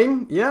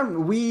frame, yeah,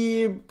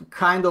 we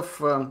kind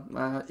of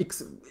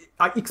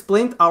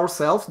explained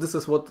ourselves. This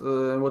is what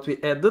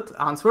we added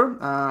answer.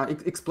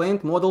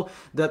 Explained model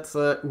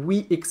that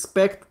we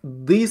expect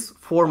this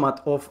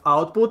format of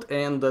output,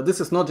 and this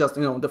is not just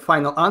the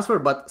final answer,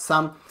 but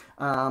some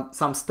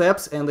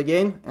steps, and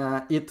again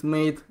it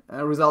made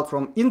a result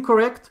from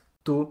incorrect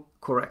to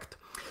correct.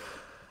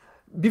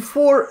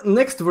 Before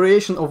next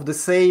variation of the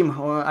same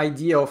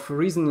idea of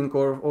reasoning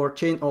or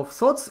chain of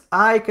thoughts,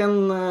 I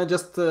can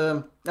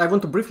I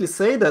want to briefly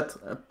say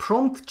that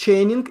prompt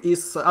chaining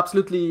is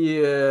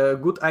absolutely a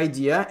good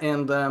idea,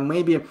 and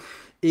maybe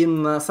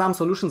in some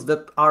solutions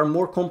that are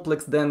more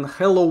complex than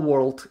Hello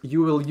World,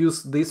 you will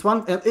use this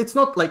one. And it's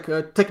not like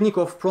a technique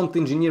of prompt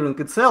engineering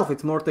itself,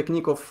 it's more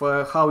technique of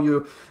how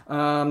you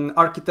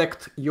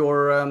architect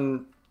your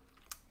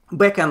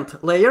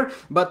backend layer.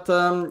 But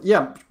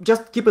yeah,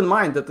 just keep in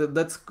mind that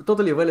that's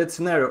totally valid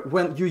scenario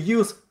when you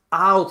use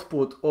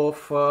output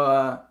of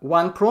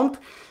one prompt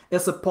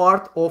as a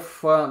part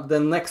of the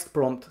next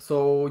prompt.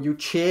 So you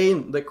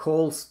chain the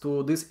calls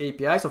to these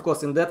APIs. Of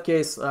course, in that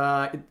case,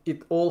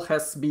 it all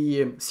has to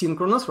be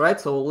synchronous, right?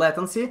 So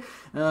latency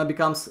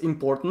becomes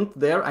important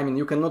there. I mean,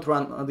 you cannot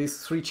run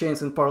these three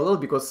chains in parallel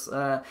because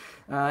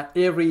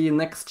every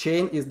next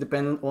chain is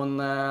dependent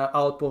on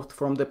output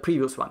from the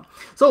previous one.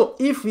 So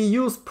if we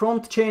use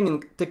prompt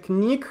chaining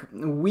technique,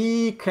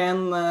 we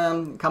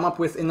can come up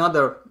with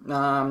another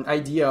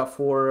idea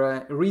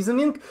for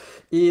reasoning.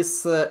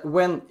 Is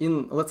when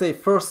in, let's say,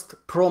 first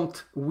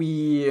prompt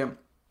we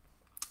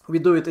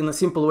do it in a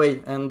simple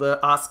way and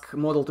ask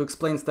model to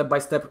explain step by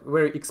step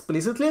very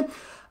explicitly.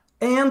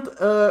 And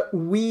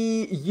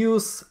we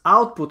use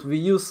output. We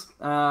use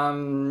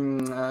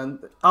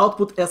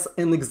output as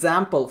an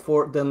example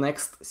for the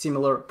next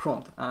similar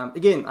prompt.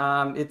 Again,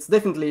 it's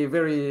definitely a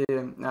very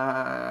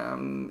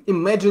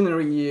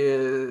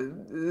imaginary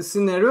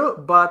scenario,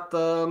 but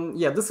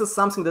yeah, this is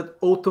something that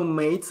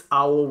automates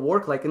our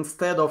work. Like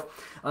instead of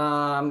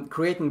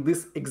creating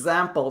these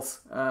examples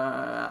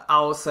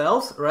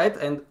ourselves, right?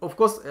 And of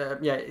course,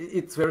 yeah,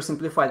 it's very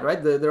simplified,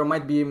 right? There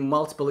might be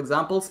multiple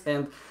examples,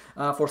 and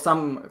for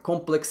some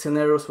complex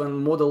scenarios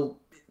when model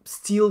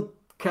still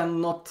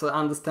cannot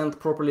understand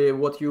properly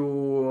what you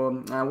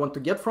want to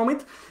get from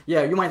it,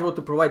 yeah, you might want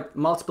to provide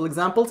multiple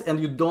examples, and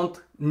you don't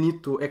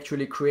need to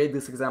actually create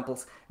these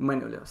examples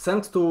manually,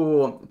 thanks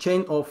to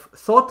chain of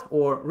thought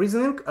or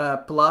reasoning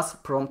plus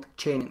prompt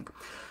chaining.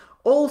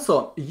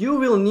 Also, you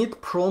will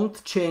need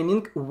prompt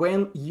chaining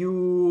when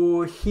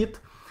you hit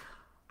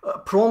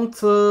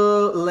prompt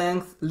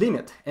length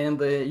limit. And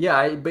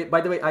yeah,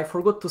 by the way, I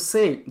forgot to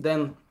say,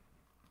 then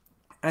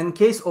in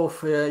case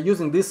of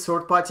using these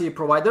third-party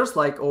providers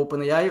like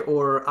OpenAI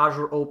or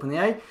Azure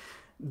OpenAI,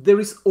 there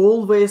is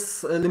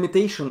always a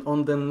limitation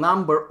on the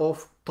number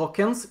of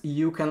tokens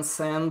you can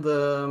send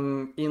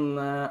in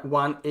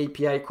one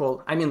API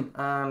call. I mean,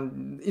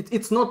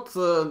 it's not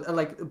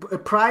like a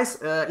price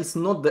is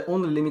not the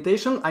only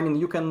limitation. I mean,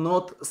 you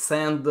cannot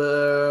send,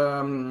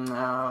 I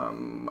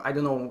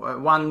don't know,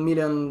 1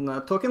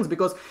 million tokens,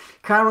 because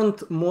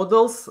current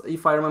models,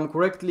 if I remember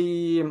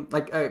correctly,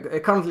 like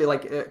currently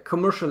like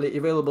commercially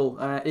available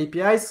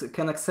APIs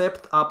can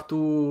accept up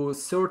to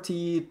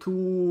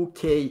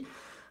 32K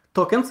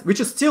tokens, which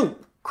is still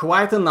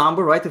quite a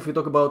number, right? If we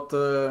talk about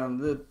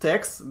the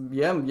text,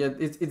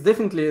 it's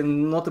definitely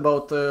not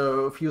about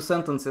a few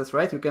sentences,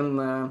 right? You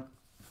can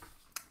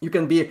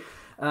be,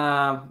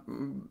 I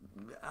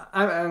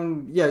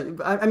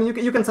mean,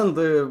 you can send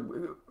a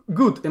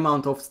good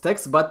amount of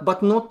text,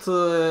 but not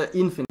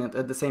infinite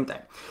at the same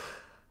time.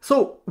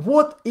 So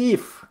what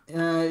if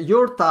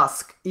your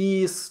task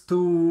is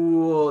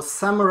to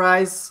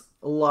summarize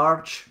a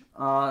large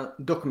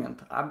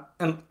document,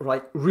 and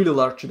like really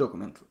large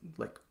document,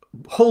 like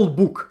whole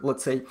book,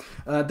 let's say?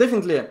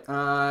 Definitely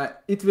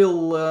it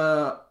will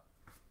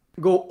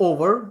go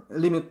over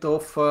limit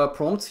of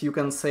prompts you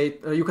can say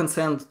you can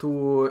send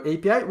to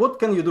API. What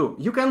can you do?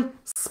 You can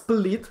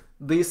split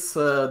this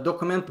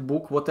document,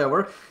 book,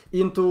 whatever,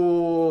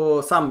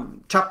 into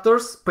some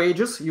chapters,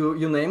 pages,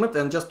 you name it,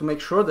 and just to make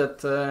sure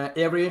that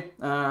every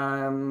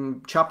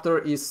chapter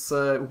is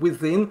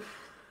within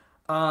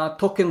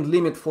token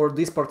limit for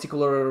this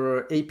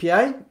particular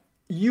API.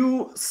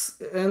 You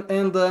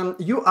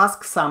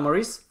ask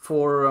summaries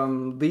for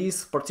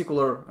these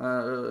particular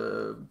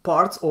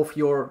parts of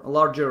your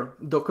larger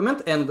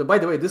document. And by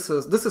the way, this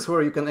is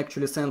where you can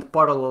actually send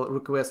parallel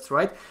requests,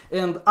 right?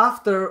 And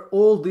after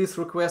all these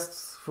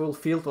requests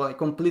fulfilled or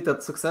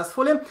completed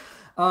successfully,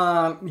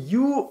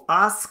 you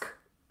ask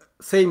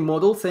same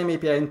model, same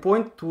API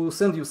endpoint to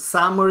send you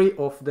summary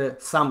of the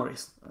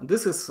summaries.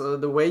 This is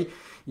the way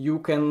you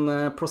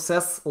can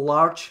process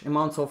large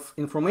amounts of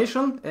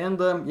information, and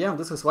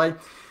this is why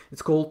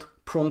it's called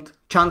prompt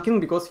chunking,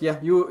 because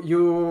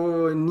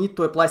you need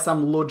to apply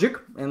some logic,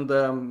 and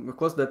of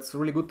course that's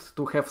really good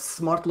to have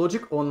smart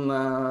logic on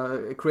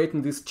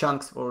creating these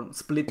chunks or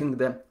splitting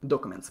the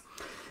documents.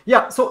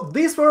 So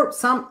these were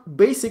some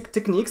basic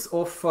techniques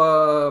of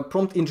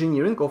prompt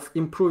engineering, of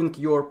improving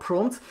your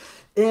prompts,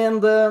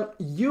 and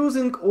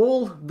using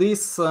all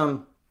these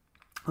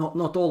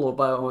not all,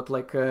 but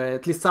like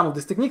at least some of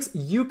these techniques,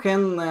 you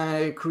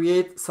can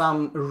create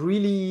some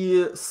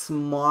really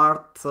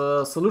smart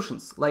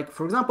solutions. Like,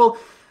 for example,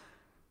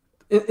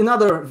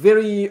 another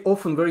very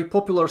often very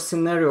popular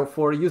scenario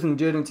for using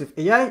generative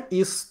AI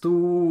is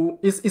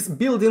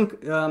building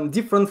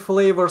different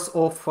flavors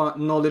of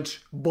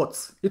knowledge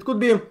bots. It could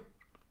be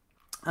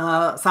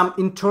some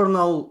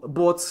internal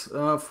bots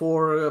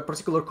for a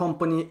particular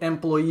company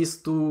employees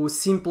to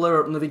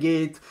simpler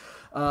navigate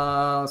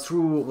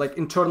through like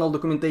internal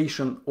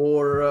documentation,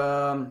 or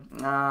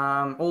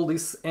all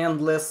these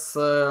endless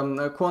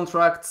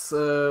contracts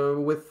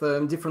with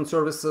different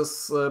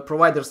services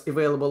providers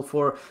available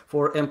for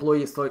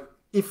employees. So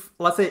if,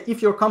 let's say,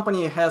 if your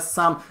company has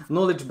some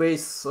knowledge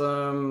base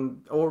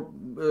or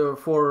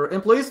for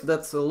employees,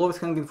 that's a lowest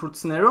hanging fruit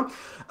scenario.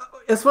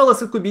 As well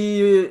as it could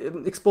be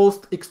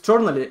exposed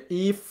externally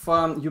if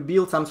you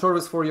build some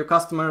service for your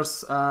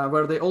customers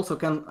where they also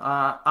can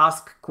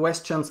ask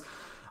questions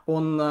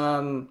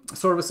on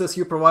services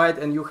you provide,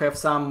 and you have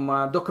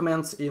some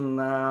documents in,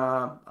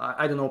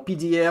 I don't know,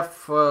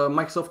 PDF,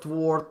 Microsoft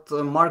Word,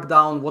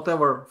 Markdown,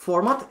 whatever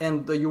format,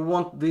 and you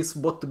want this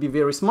bot to be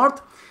very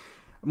smart.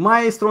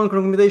 My strong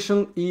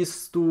recommendation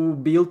is to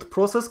build a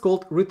process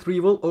called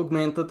retrieval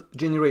augmented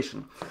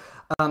generation.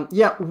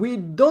 We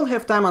don't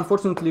have time,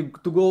 unfortunately,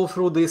 to go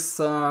through this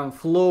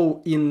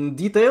flow in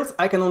details.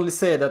 I can only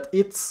say that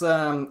it's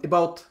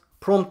about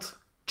prompt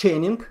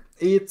chaining.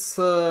 It's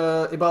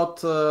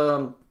about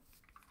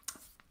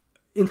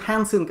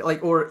enhancing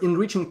or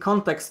enriching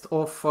context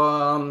of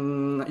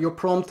your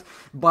prompt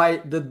by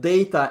the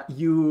data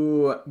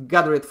you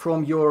gathered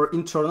from your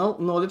internal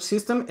knowledge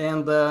system,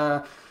 and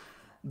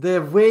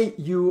the way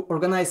you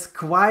organize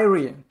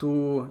query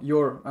to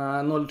your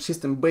knowledge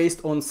system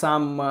based on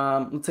some,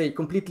 let's say,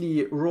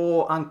 completely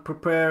raw,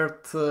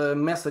 unprepared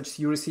message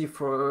you receive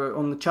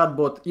on the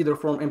chatbot, either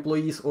from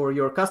employees or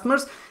your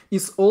customers,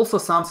 is also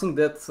something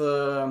that's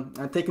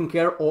taken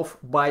care of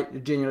by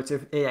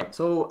generative AI.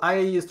 So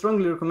I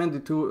strongly recommend you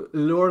to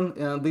learn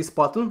this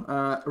pattern,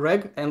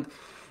 reg, and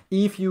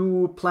if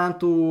you plan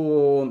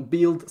to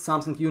build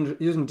something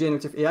using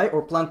generative AI,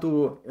 or plan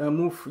to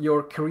move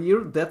your career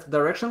that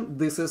direction,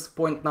 this is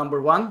point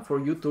number one for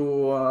you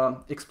to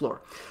explore.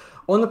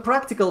 On the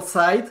practical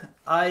side,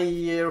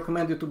 I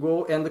recommend you to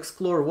go and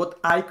explore what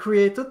I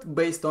created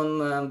based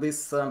on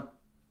this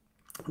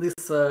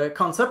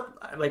concept.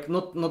 Like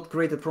not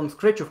created from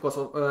scratch, of course.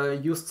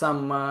 Used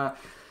some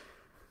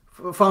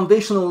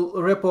foundational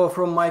repo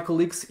from my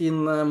colleagues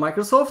in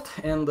Microsoft,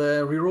 and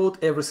rewrote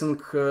everything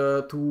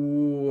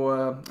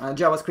to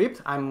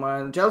JavaScript. I'm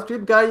a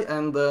JavaScript guy,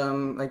 and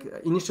like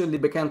initially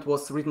backend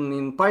was written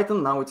in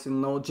Python, now it's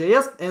in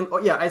Node.js, and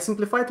yeah, I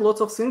simplified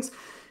lots of things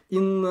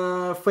in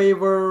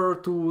favor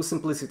to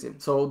simplicity.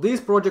 So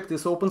this project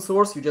is open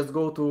source. You just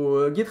go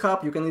to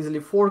GitHub, you can easily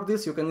fork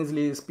this, you can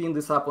easily spin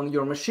this up on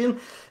your machine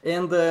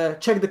and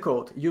check the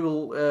code. You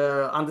will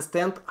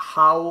understand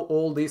how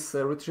all this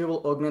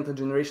retrieval augmented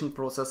generation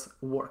process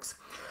works.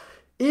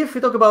 If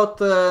we talk about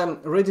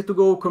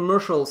ready-to-go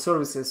commercial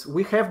services,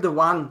 we have the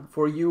one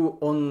for you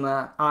on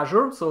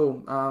Azure.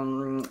 So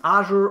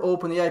Azure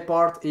OpenAI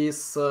part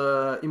is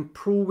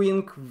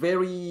improving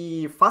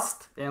very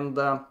fast, and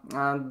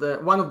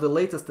one of the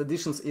latest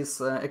additions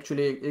is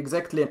actually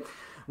exactly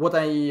what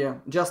I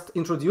just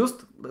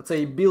introduced. Let's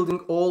say building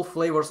all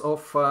flavors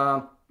of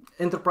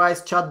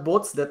enterprise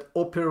chatbots that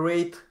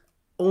operate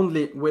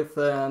only with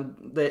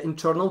the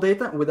internal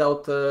data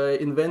without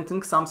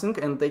inventing something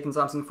and taking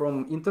something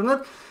from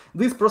internet.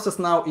 This process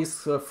now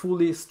is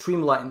fully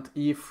streamlined.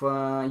 If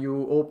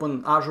you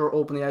open Azure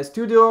OpenAI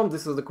Studio,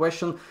 this is the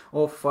question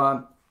of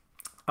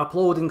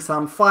uploading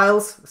some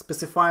files,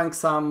 specifying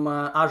some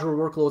Azure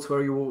workloads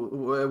where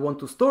you want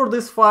to store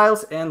these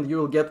files, and you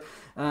will get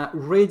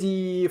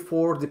ready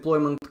for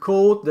deployment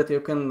code that you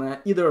can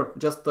either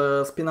just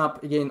spin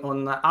up again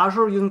on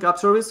Azure using App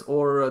Service,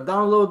 or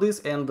download this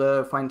and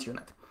fine-tune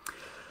it.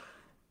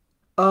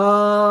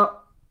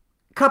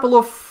 Couple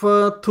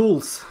of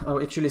tools,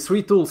 actually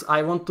 3 tools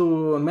I want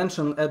to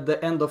mention at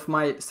the end of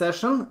my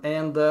session,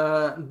 and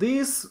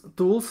these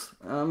tools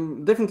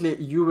definitely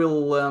you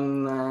will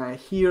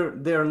hear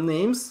their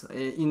names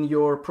in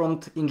your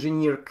prompt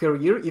engineer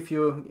career if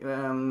you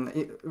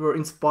were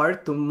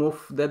inspired to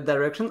move that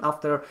direction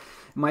after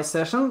my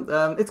session.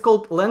 It's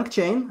called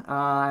LangChain,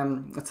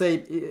 let's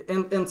say,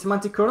 and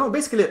semantic kernel.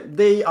 Basically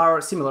they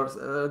are similar.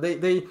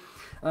 They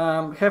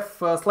have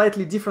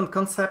slightly different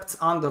concepts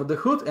under the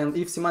hood, and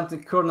if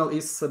semantic kernel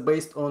is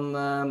based on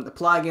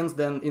plugins,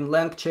 then in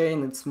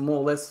LangChain it's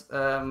more or less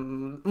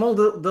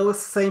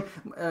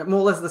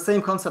the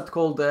same concept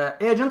called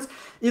agents.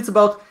 It's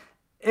about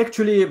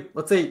actually,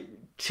 let's say,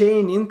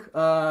 chaining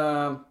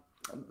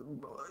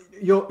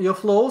your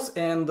flows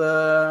and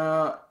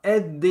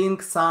adding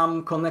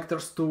some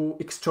connectors to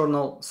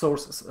external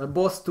sources,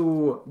 both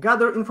to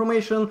gather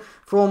information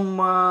from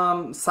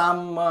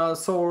some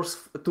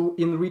source to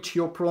enrich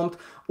your prompt,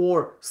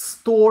 or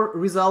store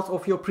results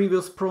of your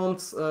previous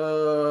prompts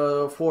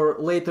for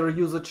later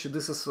usage.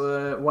 This is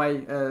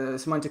why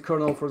semantic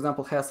kernel, for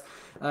example, has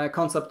a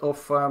concept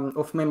of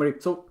memory.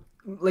 So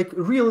like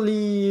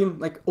really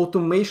like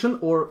automation,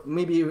 or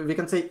maybe we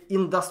can say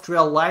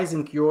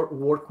industrializing your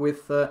work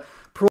with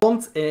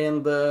prompts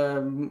and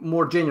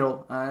more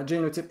general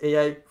generative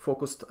AI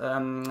focused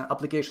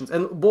applications.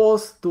 And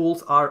both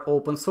tools are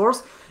open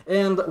source.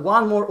 And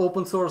one more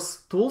open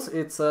source tools,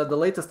 it's the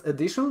latest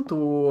addition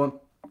to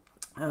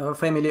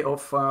family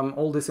of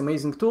all these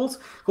amazing tools,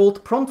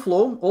 called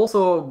PromptFlow,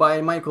 also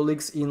by my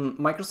colleagues in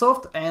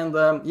Microsoft. And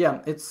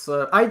yeah, it's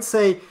I'd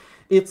say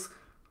it's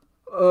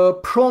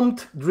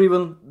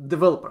prompt-driven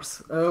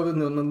developers. No,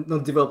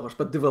 not developers,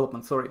 but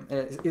development, sorry.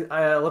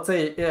 Let's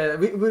say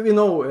we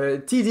know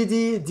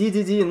TDD,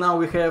 DDD, and now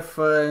we have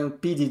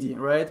PDD,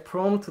 right?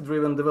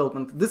 Prompt-driven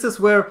development. This is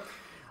where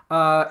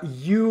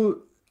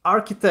you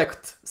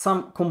architect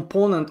some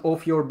component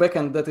of your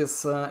backend that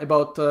is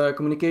about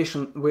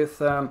communication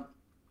with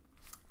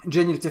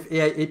generative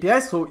AI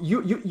APIs. So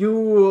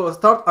you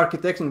start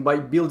architecting by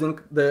building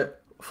the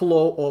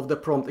flow of the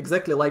prompt,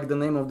 exactly like the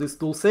name of this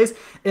tool says,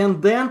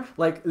 and then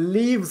like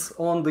leaves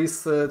on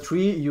this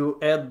tree you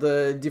add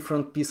the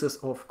different pieces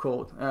of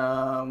code.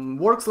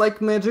 Works like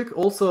magic,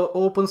 also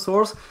open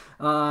source,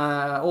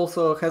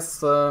 also has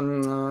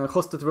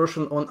hosted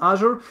version on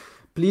Azure.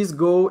 Please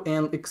go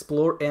and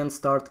explore and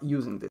start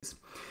using this.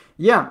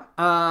 Yeah,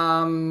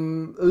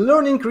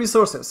 learning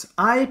resources.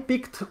 I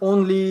picked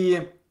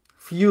only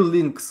few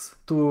links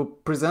to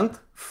present,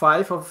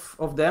 5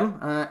 of them,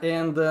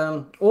 and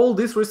all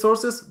these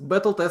resources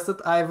battle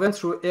tested. I went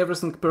through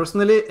everything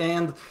personally,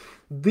 and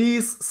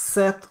this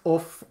set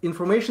of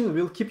information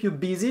will keep you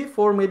busy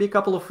for maybe a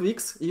couple of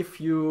weeks if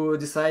you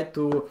decide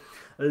to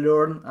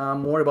learn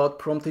more about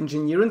prompt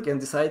engineering and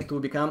decide to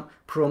become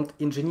prompt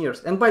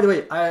engineers. And by the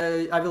way,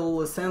 I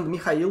will send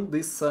Mikhail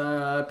this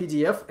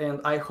PDF,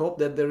 and I hope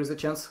that there is a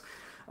chance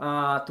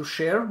to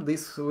share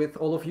this with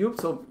all of you.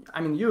 So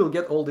I mean, you will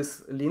get all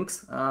these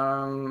links.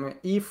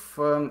 If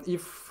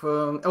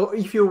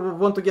you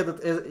want to get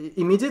it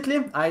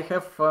immediately, I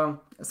have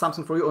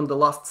something for you on the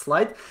last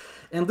slide,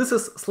 and this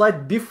is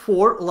slide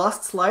before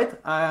last slide.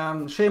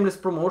 Shameless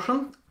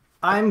promotion.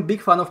 I'm a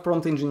big fan of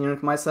prompt engineering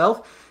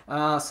myself,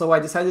 so I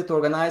decided to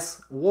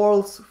organize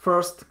world's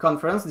first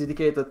conference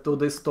dedicated to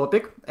this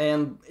topic,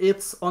 and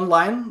it's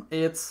online,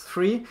 it's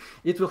free.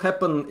 It will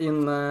happen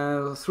in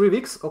 3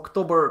 weeks,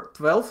 October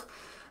 12th.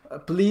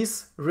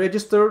 Please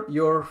register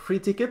your free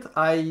ticket.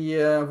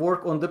 I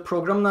work on the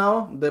program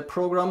now. The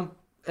program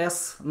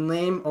as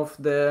name of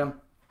the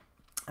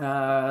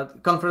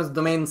conference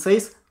domain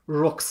says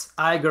rocks.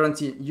 I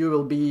guarantee you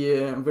will be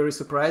very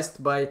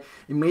surprised by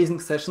amazing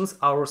sessions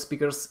our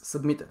speakers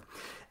submitted.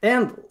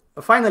 And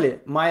finally,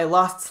 my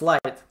last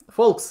slide.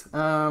 Folks,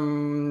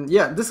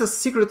 yeah, this is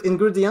secret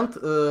ingredient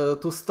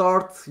to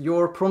start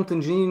your prompt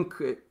engineering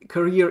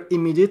career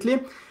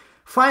immediately.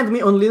 Find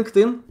me on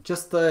LinkedIn.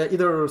 Just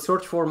either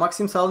search for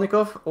Maxim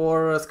Salnikov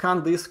or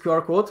scan this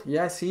QR code.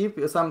 Yeah, I see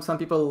some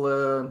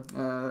people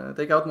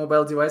take out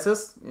mobile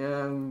devices.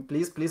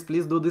 Please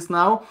do this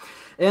now.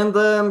 And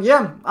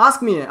yeah,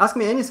 ask me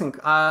anything.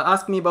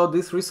 Ask me about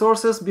these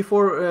resources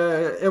before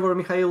ever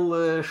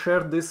Mikhail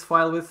shared this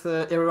file with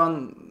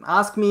everyone.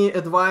 Ask me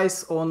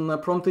advice on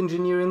prompt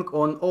engineering,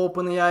 on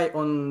OpenAI,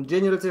 on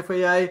generative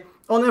AI,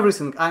 on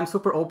everything. I'm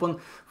super open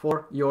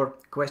for your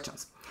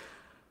questions.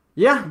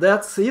 Yeah,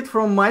 that's it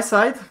from my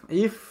side.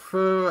 If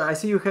I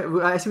see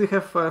we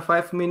have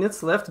 5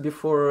 minutes left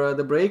before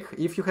the break.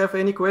 If you have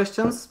any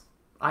questions,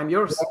 I'm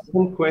yours.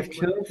 Some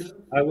questions.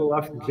 I will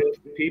ask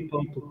just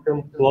people to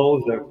come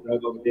closer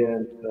probably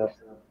and ask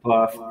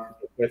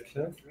the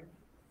questions.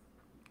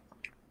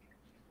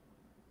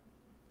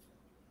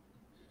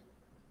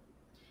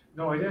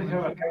 No, I didn't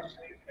have a question.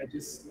 I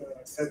just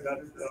said that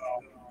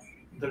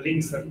the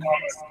links are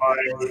covered by.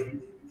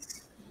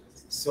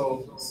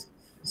 So.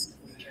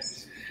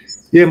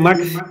 Yeah, Max.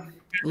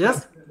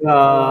 Yes.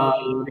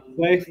 The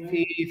request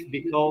is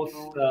because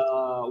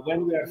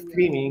when we are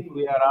streaming,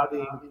 we are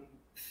adding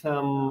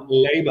some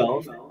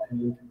labels,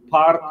 and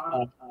part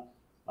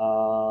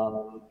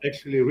of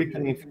actually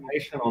written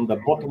information on the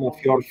bottom of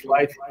your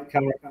slides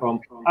coming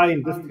from high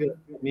industrial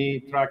me,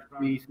 track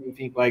 3,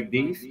 something like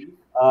this. It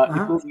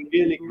will be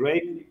really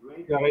great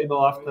if you are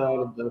able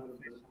after the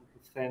session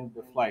to send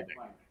the slide deck.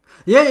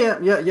 Yeah.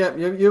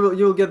 You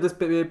will get this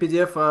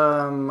PDF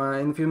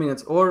in a few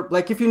minutes, or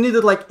like if you need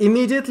it like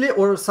immediately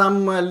or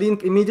some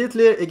link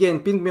immediately, again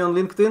ping me on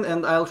LinkedIn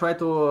and I'll try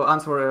to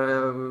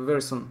answer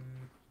very soon.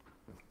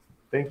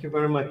 Thank you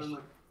very much.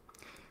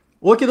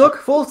 Okay, doc,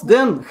 folks.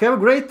 Then have a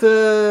great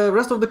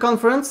rest of the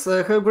conference.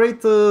 Have a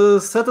great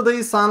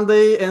Saturday,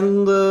 Sunday,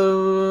 and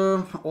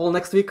all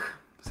next week.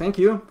 Thank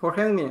you for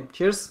having me.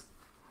 Cheers.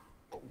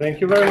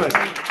 Thank you very much.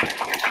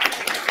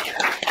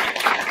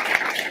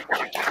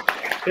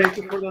 Thank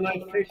you for the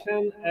nice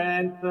session,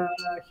 and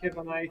have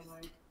a nice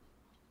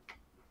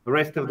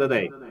rest of the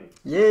day.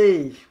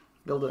 Yay!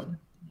 Well done.